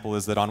example,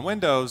 is that on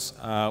Windows,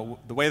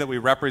 the way that we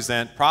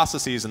represent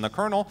processes in the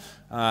kernel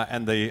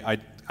and the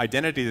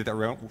identity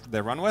that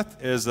they run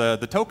with is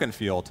the token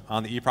field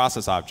on the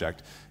eProcess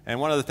object. And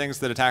one of the things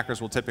that attackers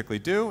will typically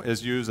do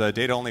is use a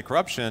data-only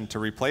corruption to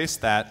replace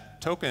that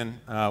token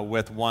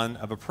with one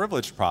of a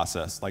privileged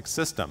process, like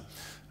system.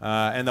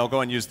 And they'll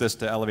go and use this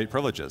to elevate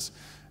privileges.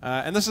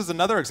 And this is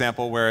another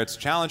example where it's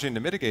challenging to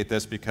mitigate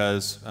this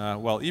because,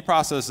 well,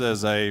 eProcess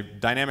is a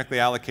dynamically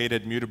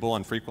allocated, mutable,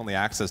 and frequently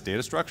accessed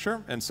data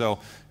structure, and so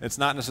it's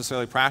not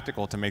necessarily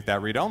practical to make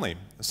that read-only.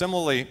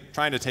 Similarly,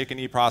 trying to take an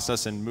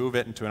eProcess and move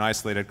it into an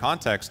isolated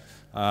context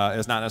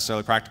is not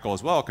necessarily practical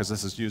as well because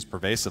this is used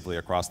pervasively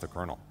across the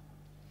kernel.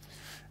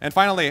 And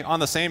finally,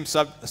 on the same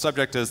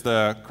subject as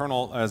the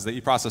kernel, as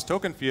the eProcess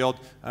token field,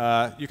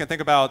 you can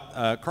think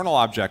about kernel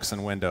objects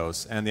in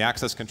Windows and the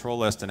access control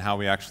list and how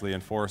we actually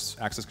enforce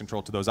access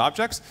control to those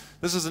objects.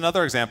 This is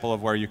another example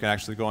of where you can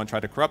actually go and try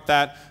to corrupt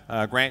that,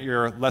 grant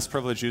your less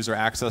privileged user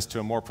access to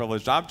a more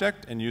privileged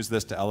object, and use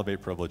this to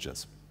elevate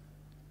privileges.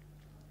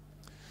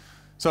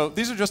 So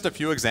these are just a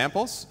few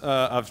examples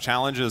of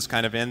challenges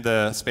kind of in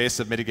the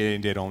space of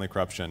mitigating data-only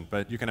corruption,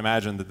 but you can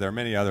imagine that there are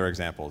many other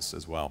examples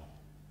as well.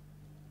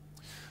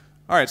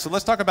 All right, so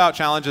let's talk about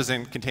challenges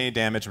in containing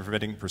damage and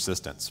preventing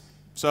persistence.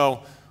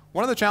 So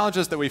one of the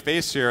challenges that we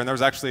face here, and there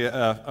was actually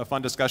a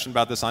fun discussion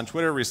about this on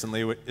Twitter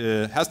recently,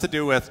 has to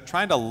do with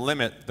trying to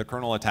limit the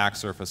kernel attack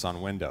surface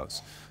on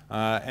Windows.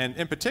 And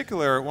in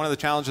particular, one of the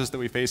challenges that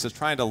we face is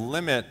trying to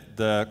limit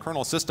the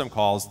kernel system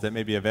calls that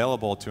may be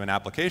available to an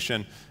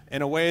application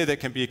in a way that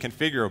can be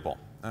configurable.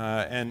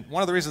 And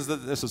one of the reasons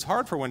that this is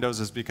hard for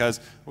Windows is because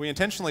we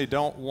intentionally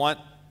don't want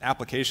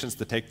applications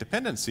to take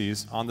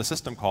dependencies on the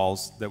system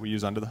calls that we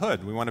use under the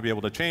hood. We want to be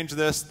able to change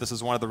this. This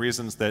is one of the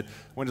reasons that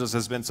Windows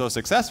has been so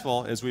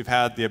successful is we've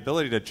had the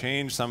ability to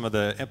change some of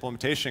the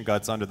implementation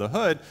guts under the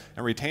hood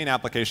and retain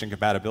application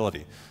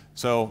compatibility.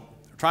 So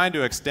trying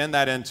to extend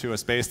that into a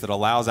space that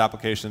allows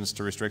applications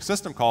to restrict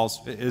system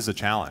calls is a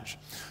challenge.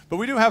 But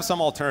we do have some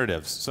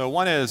alternatives. So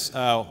one is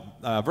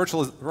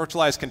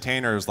virtualized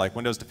containers like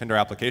Windows Defender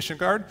Application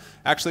Guard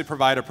actually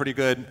provide a pretty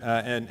good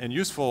and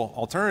useful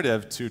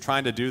alternative to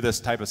trying to do this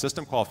type of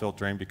system call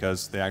filtering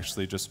because they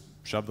actually just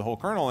shove the whole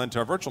kernel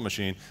into a virtual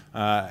machine,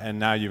 and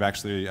now you've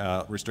actually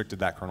restricted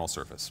that kernel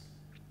surface.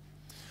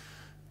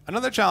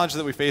 Another challenge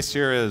that we face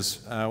here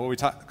is what we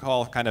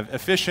call kind of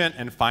efficient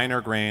and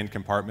finer-grained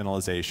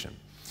compartmentalization.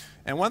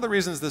 And one of the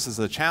reasons this is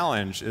a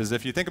challenge is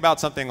if you think about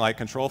something like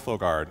control flow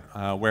guard,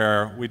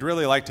 where we'd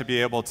really like to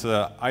be able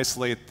to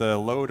isolate the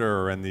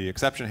loader and the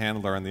exception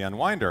handler and the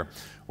unwinder.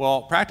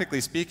 Well, practically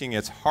speaking,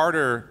 it's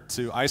harder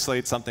to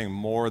isolate something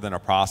more than a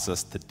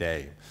process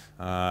today.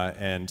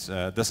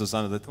 This is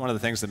one of the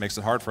things that makes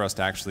it hard for us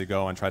to actually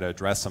go and try to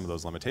address some of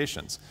those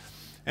limitations.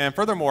 And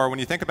furthermore, when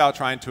you think about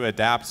trying to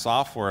adapt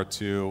software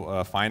to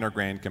a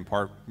finer-grained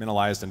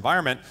compartmentalized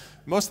environment,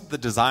 most of the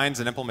designs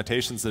and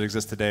implementations that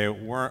exist today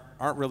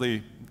aren't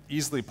really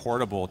easily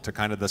portable to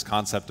kind of this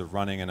concept of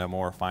running in a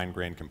more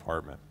fine-grained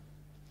compartment.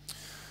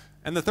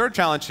 And the third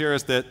challenge here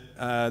is that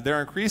there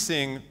are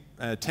increasing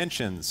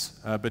tensions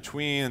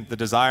between the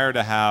desire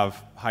to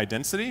have high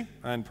density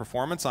and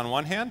performance on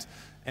one hand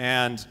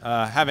and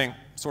having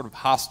sort of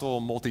hostile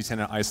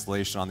multi-tenant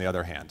isolation on the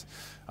other hand.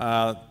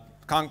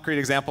 Concrete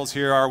examples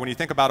here are when you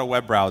think about a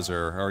web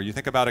browser or you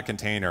think about a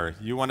container,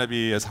 you want to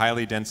be as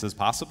highly dense as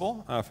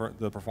possible for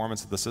the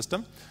performance of the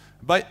system,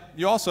 but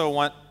you also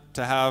want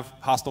to have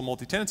hostile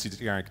multi-tenancy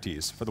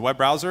guarantees. For the web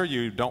browser,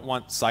 you don't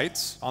want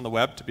sites on the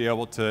web to be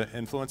able to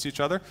influence each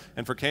other,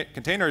 and for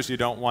containers, you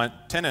don't want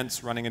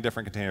tenants running in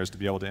different containers to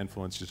be able to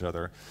influence each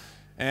other.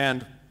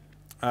 And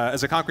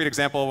as a concrete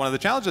example, one of the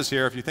challenges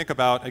here, if you think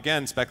about,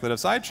 again, speculative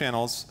side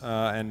channels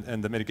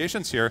and the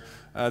mitigations here,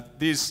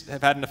 these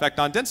have had an effect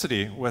on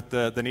density with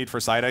the need for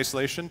site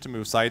isolation to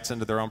move sites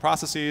into their own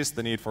processes,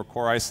 the need for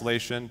core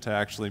isolation to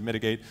actually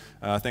mitigate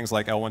things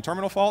like L1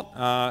 terminal fault,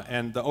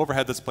 and the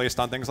overhead that's placed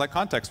on things like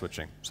context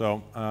switching.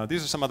 So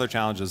these are some other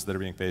challenges that are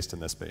being faced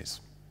in this space.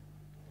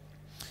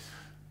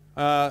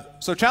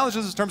 So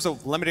challenges in terms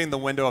of limiting the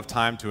window of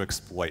time to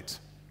exploit.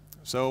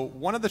 So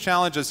one of the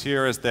challenges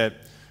here is that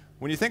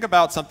when you think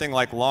about something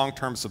like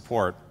long-term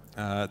support,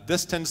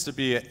 this tends to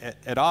be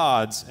at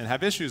odds and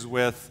have issues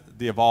with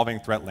the evolving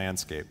threat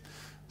landscape.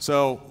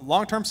 So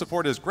long-term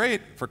support is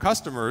great for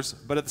customers,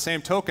 but at the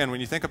same token, when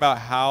you think about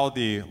how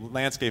the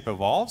landscape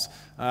evolves,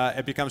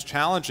 it becomes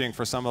challenging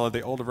for some of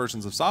the older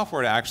versions of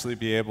software to actually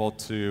be able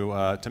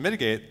to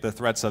mitigate the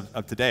threats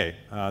of today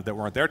that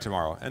weren't there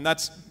tomorrow. And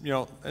that's,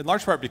 in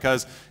large part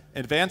because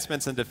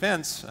advancements in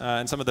defense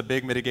and some of the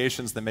big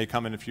mitigations that may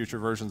come in future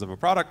versions of a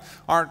product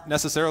aren't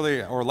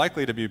necessarily or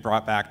likely to be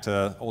brought back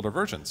to older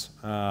versions.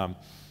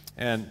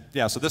 And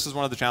yeah, so this is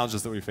one of the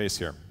challenges that we face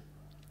here.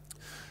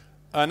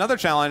 Another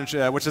challenge,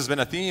 which has been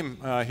a theme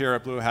here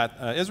at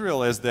BlueHat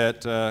Israel, is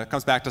that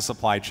comes back to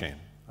supply chain.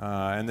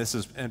 And this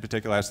is in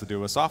particular has to do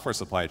with software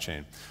supply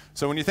chain.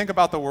 So when you think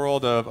about the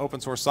world of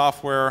open source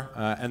software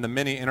and the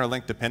many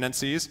interlinked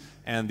dependencies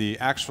and the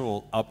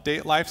actual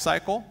update life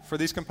cycle for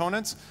these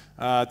components,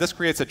 this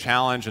creates a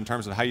challenge in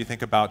terms of how you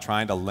think about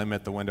trying to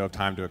limit the window of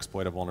time to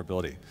exploit a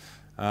vulnerability.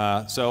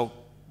 So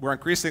we're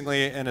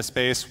increasingly in a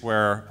space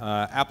where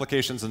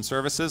applications and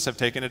services have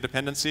taken a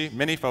dependency.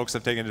 Many folks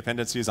have taken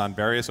dependencies on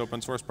various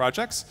open source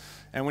projects.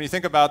 And when you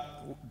think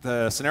about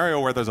the scenario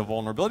where there's a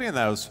vulnerability in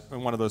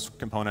one of those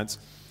components,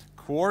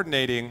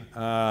 coordinating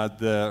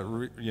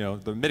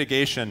the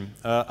mitigation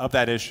of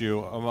that issue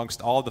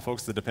amongst all of the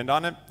folks that depend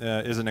on it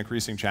is an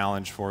increasing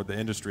challenge for the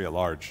industry at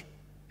large.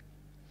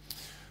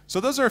 So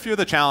those are a few of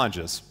the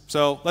challenges.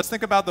 So let's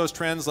think about those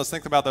trends, let's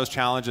think about those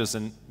challenges,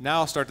 and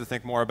now start to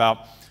think more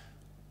about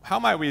how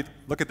might we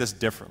look at this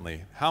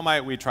differently? How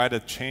might we try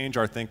to change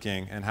our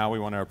thinking and how we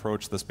want to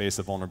approach the space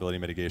of vulnerability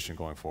mitigation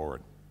going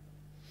forward?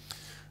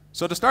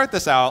 So to start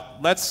this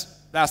out, let's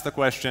ask the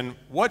question,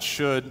 what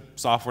should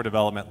software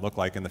development look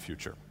like in the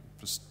future?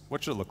 Just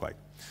what should it look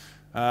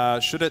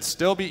like? Should it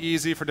still be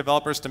easy for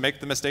developers to make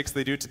the mistakes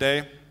they do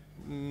today?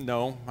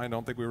 No, I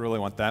don't think we really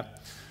want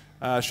that.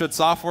 Should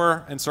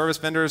software and service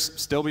vendors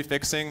still be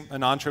fixing a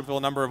non-trivial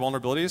number of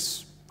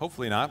vulnerabilities?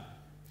 Hopefully not.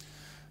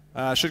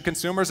 Should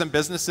consumers and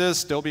businesses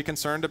still be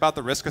concerned about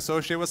the risk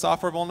associated with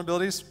software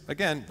vulnerabilities?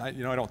 Again, I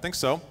don't think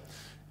so.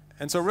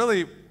 And so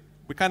really,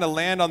 we kind of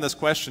land on this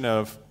question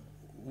of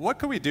what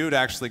can we do to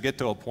actually get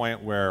to a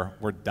point where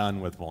we're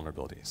done with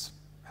vulnerabilities?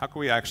 How can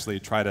we actually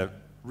try to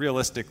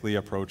realistically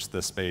approach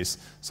this space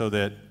so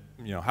that,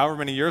 however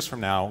many years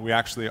from now, we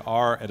actually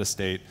are at a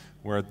state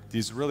where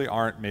these really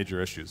aren't major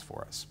issues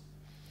for us?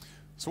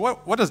 So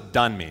what does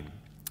done mean?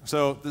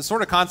 So the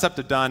sort of concept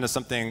of done is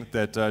something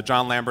that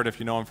John Lambert, if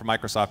you know him from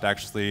Microsoft,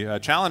 actually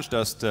challenged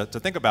us to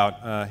think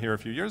about here a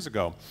few years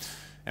ago.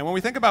 And when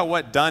we think about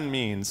what done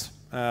means,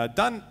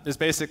 done is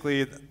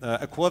basically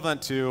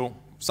equivalent to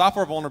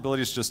software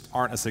vulnerabilities just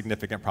aren't a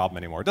significant problem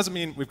anymore. It doesn't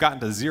mean we've gotten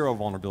to zero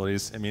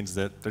vulnerabilities. It means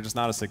that they're just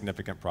not a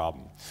significant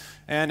problem.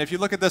 And if you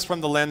look at this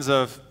from the lens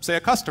of, say, a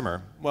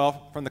customer,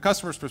 well, from the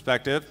customer's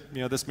perspective,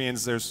 this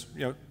means there's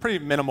pretty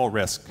minimal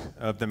risk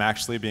of them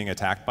actually being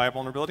attacked by a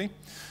vulnerability.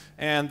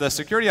 And the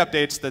security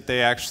updates that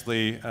they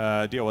actually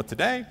deal with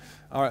today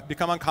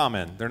become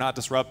uncommon. They're not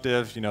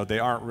disruptive. They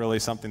aren't really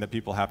something that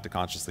people have to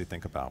consciously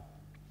think about.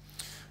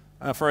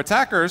 For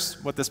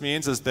attackers, what this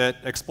means is that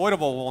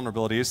exploitable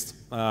vulnerabilities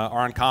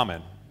are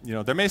uncommon.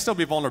 There may still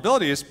be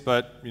vulnerabilities,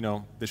 but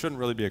they shouldn't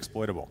really be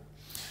exploitable.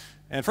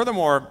 And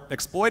furthermore,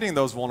 exploiting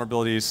those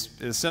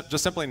vulnerabilities is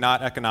just simply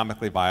not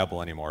economically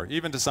viable anymore,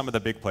 even to some of the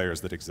big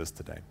players that exist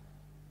today.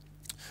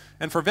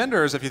 And for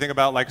vendors, if you think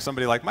about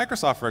somebody like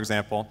Microsoft, for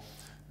example,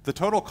 the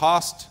total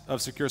cost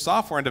of secure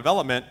software and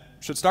development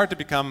should start to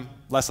become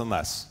less and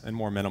less and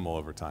more minimal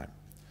over time.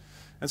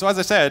 And so as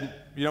I said,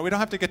 we don't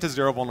have to get to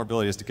zero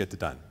vulnerabilities to get to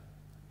done.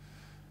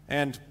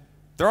 And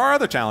there are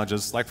other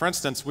challenges, like for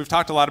instance, we've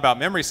talked a lot about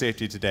memory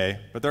safety today,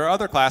 but there are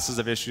other classes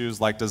of issues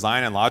like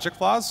design and logic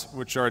flaws,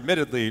 which are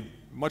admittedly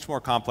much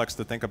more complex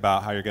to think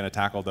about how you're going to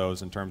tackle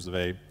those in terms of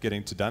a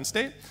getting to done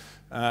state.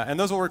 And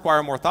those will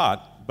require more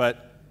thought,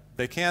 but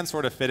they can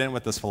sort of fit in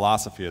with this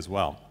philosophy as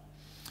well.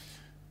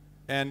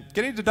 And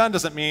getting to done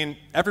doesn't mean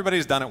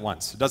everybody's done it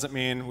once. It doesn't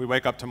mean we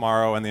wake up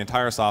tomorrow and the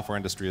entire software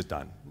industry is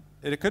done.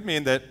 It could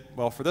mean that,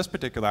 well, for this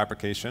particular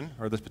application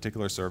or this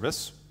particular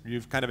service,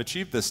 you've kind of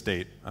achieved this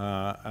state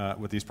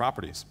with these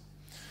properties.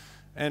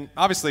 And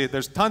obviously,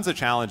 there's tons of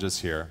challenges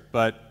here.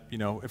 But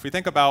if we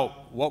think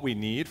about what we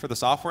need for the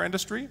software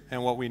industry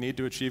and what we need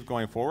to achieve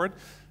going forward,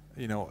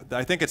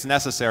 I think it's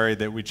necessary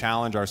that we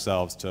challenge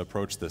ourselves to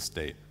approach this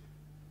state.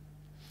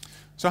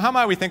 So how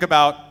might we think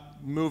about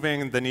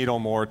moving the needle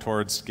more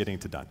towards getting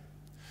to done?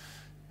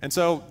 And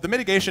so the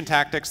mitigation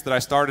tactics that I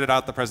started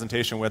out the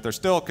presentation with are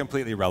still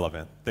completely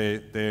relevant.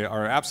 They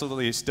are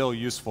absolutely still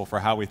useful for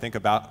how we think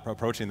about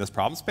approaching this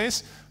problem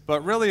space.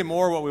 But really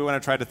more what we want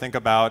to try to think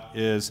about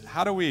is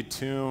how do we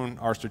tune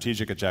our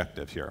strategic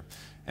objective here?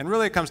 And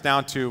really it comes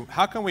down to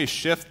how can we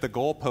shift the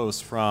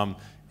goalposts from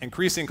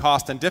increasing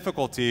cost and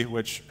difficulty,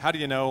 which how do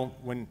you know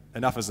when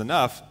enough is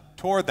enough,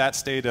 toward that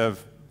state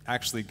of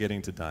actually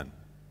getting to done.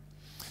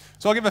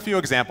 So I'll give a few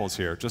examples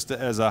here, just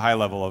as a high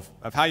level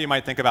of how you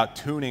might think about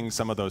tuning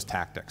some of those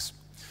tactics.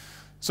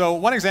 So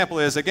one example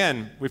is,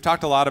 again, we've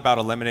talked a lot about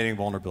eliminating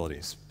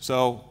vulnerabilities.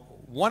 So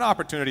one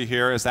opportunity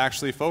here is to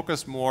actually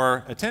focus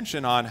more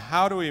attention on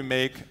how do we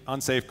make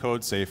unsafe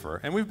code safer.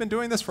 And we've been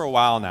doing this for a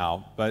while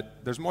now,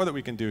 but there's more that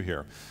we can do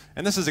here.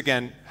 And this is,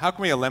 again, how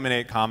can we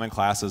eliminate common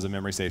classes of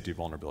memory safety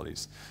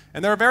vulnerabilities?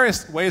 And there are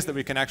various ways that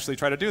we can actually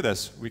try to do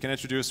this. We can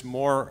introduce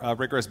more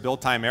rigorous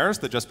build time errors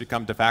that just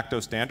become de facto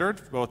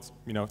standard, both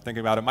thinking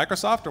about at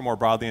Microsoft or more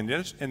broadly in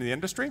the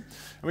industry. And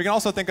we can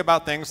also think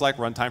about things like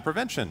runtime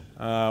prevention,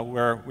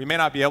 where we may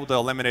not be able to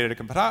eliminate it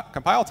at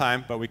compile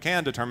time, but we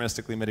can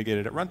deterministically mitigate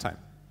it at runtime.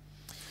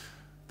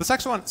 The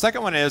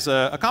second one is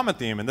a common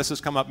theme, and this has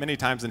come up many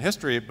times in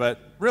history, but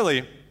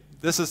really,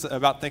 this is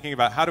about thinking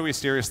about how do we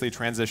seriously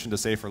transition to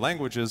safer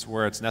languages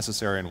where it's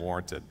necessary and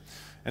warranted.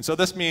 And so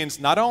this means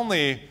not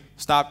only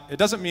it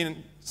doesn't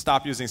mean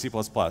stop using C++,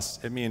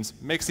 it means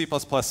make C++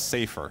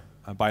 safer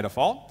by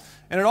default.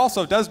 And it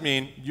also does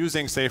mean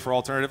using safer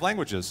alternative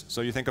languages.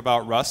 So you think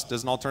about Rust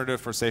as an alternative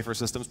for safer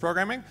systems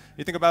programming.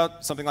 You think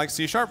about something like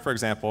C#, for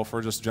example,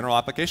 for just general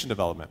application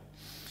development.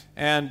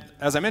 And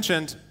as I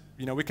mentioned,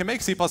 we can make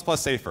C++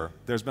 safer.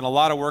 There's been a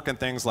lot of work in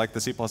things like the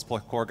C++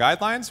 core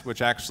guidelines,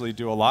 which actually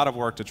do a lot of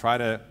work to try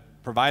to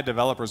provide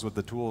developers with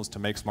the tools to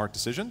make smart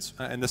decisions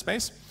in this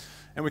space.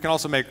 And we can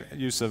also make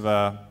use of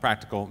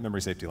practical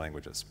memory safety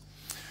languages.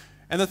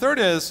 And the third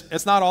is,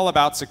 it's not all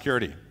about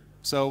security.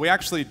 So we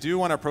actually do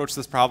want to approach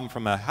this problem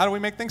from a how do we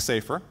make things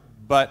safer,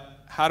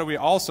 but how do we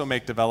also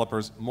make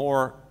developers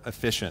more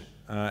efficient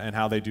in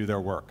how they do their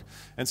work.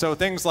 And so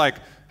things like,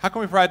 how can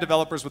we provide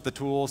developers with the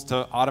tools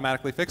to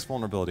automatically fix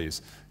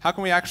vulnerabilities? How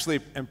can we actually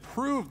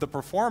improve the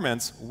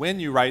performance when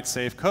you write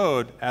safe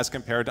code as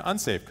compared to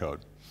unsafe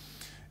code?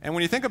 And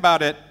when you think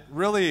about it,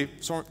 really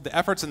the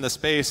efforts in this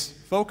space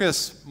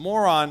focus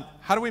more on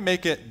how do we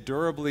make it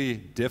durably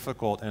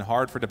difficult and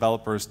hard for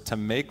developers to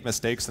make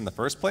mistakes in the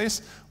first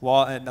place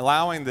while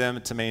allowing them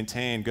to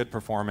maintain good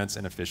performance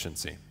and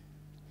efficiency.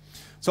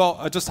 So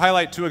I'll just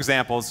highlight two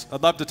examples.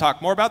 I'd love to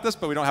talk more about this,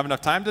 but we don't have enough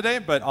time today,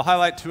 but I'll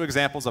highlight two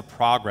examples of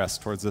progress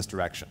towards this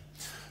direction.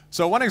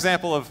 So one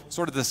example of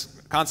sort of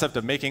this concept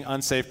of making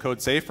unsafe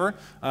code safer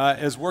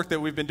is work that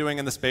we've been doing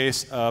in the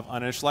space of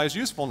uninitialized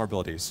use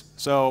vulnerabilities.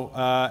 So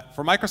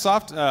for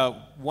Microsoft,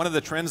 one of the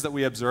trends that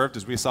we observed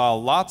is we saw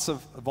lots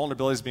of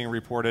vulnerabilities being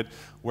reported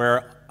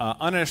where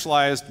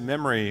uninitialized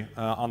memory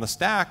on the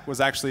stack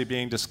was actually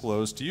being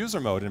disclosed to user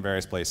mode in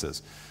various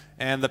places.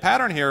 And the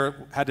pattern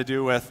here had to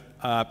do with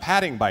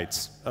padding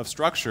bytes of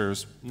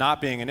structures not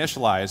being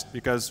initialized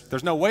because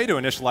there's no way to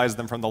initialize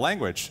them from the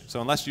language.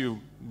 So unless you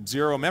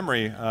zero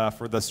memory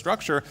for the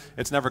structure,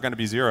 it's never going to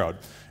be zeroed.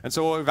 And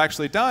so what we've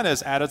actually done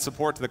is added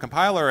support to the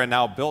compiler and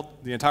now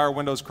built the entire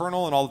Windows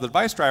kernel and all of the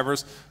device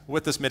drivers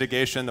with this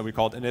mitigation that we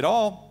called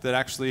init_all that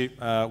actually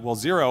will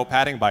zero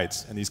padding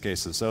bytes in these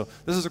cases. So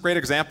this is a great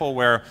example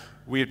where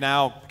we've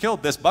now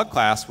killed this bug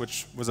class,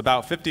 which was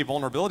about 50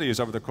 vulnerabilities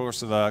over the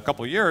course of a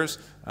couple of years,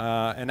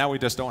 and now we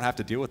just don't have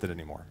to deal with it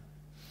anymore.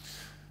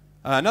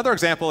 Another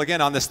example, again,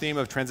 on this theme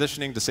of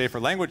transitioning to safer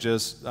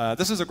languages,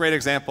 this is a great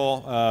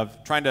example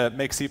of trying to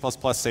make C++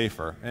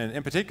 safer. And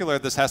in particular,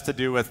 this has to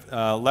do with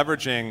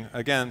leveraging,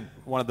 again,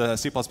 one of the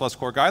C++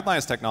 core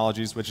guidelines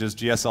technologies, which is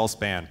GSL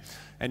span.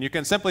 And you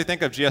can simply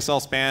think of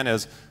GSL span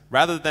as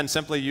rather than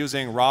simply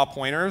using raw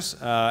pointers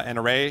and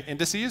array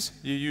indices,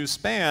 you use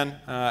span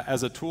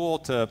as a tool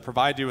to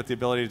provide you with the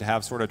ability to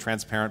have sort of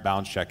transparent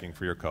bounds checking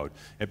for your code.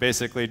 It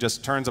basically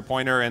just turns a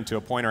pointer into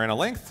a pointer and a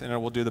length, and it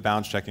will do the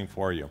bounds checking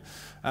for you.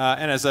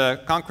 And as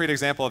a concrete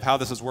example of how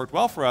this has worked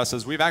well for us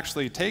is we've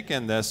actually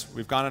taken this,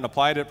 we've gone and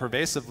applied it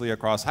pervasively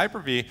across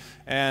Hyper-V,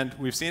 and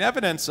we've seen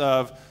evidence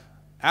of,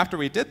 after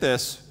we did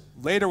this,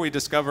 later we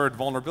discovered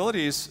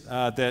vulnerabilities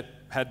that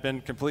had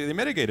been completely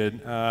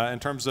mitigated in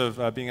terms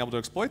of being able to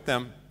exploit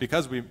them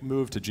because we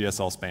moved to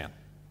GSL span.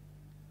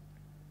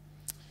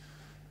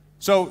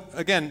 So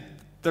again,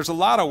 there's a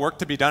lot of work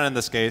to be done in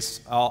this case.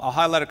 I'll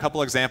highlight a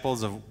couple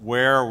examples of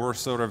where we're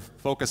sort of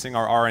focusing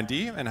our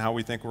R&D and how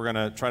we think we're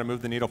going to try to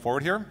move the needle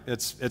forward here.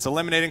 It's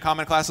eliminating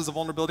common classes of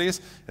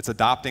vulnerabilities. It's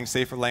adopting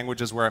safer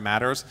languages where it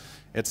matters.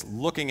 It's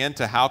looking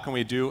into how can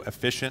we do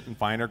efficient and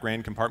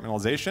finer-grained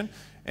compartmentalization.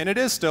 And it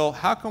is still,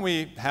 how can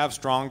we have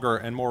stronger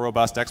and more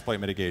robust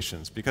exploit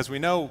mitigations? Because we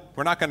know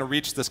we're not going to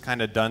reach this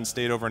kind of done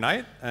state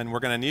overnight, and we're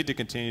going to need to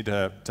continue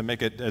to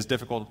make it as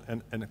difficult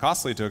and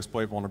costly to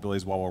exploit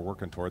vulnerabilities while we're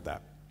working toward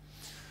that.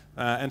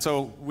 And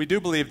so we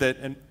do believe that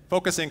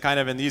focusing kind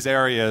of in these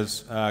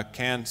areas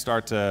can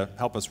start to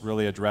help us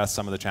really address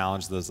some of the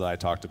challenges that I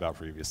talked about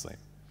previously.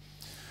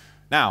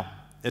 Now,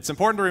 it's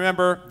important to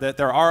remember that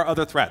there are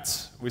other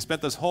threats. We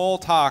spent this whole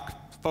talk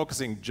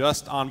focusing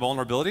just on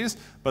vulnerabilities,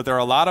 but there are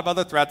a lot of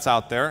other threats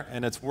out there,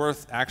 and it's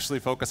worth actually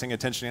focusing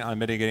attention on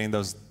mitigating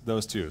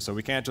those too. So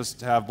we can't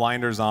just have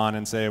blinders on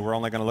and say we're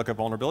only going to look at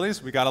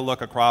vulnerabilities. We've got to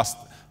look across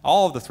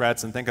all of the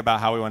threats and think about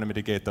how we want to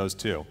mitigate those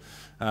too.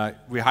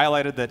 We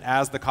highlighted that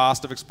as the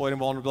cost of exploiting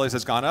vulnerabilities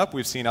has gone up,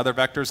 we've seen other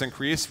vectors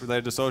increase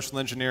related to social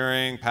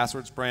engineering,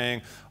 password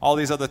spraying, all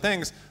these other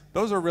things.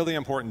 Those are really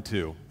important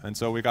too, and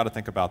so we've got to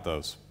think about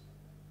those.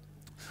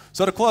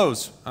 So to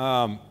close,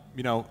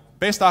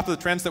 based off of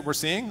the trends that we're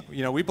seeing,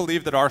 we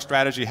believe that our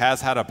strategy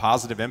has had a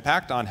positive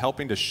impact on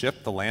helping to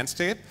shift the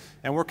landscape,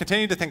 and we're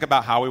continuing to think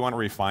about how we want to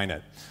refine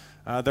it.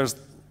 There's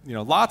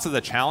lots of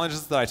the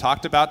challenges that I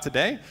talked about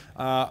today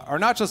are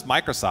not just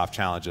Microsoft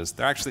challenges,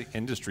 they're actually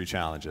industry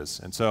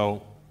challenges. And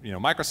so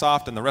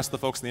Microsoft and the rest of the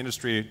folks in the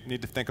industry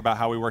need to think about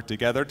how we work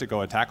together to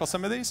go and tackle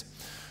some of these.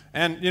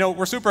 And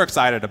we're super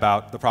excited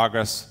about the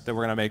progress that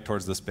we're going to make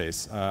towards this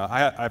space.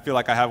 I feel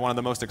like I have one of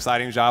the most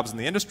exciting jobs in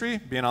the industry,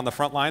 being on the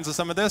front lines of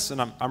some of this,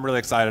 and I'm really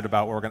excited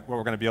about what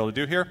we're going to be able to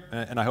do here,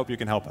 and I hope you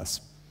can help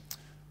us.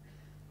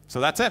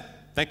 So that's it.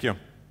 Thank you.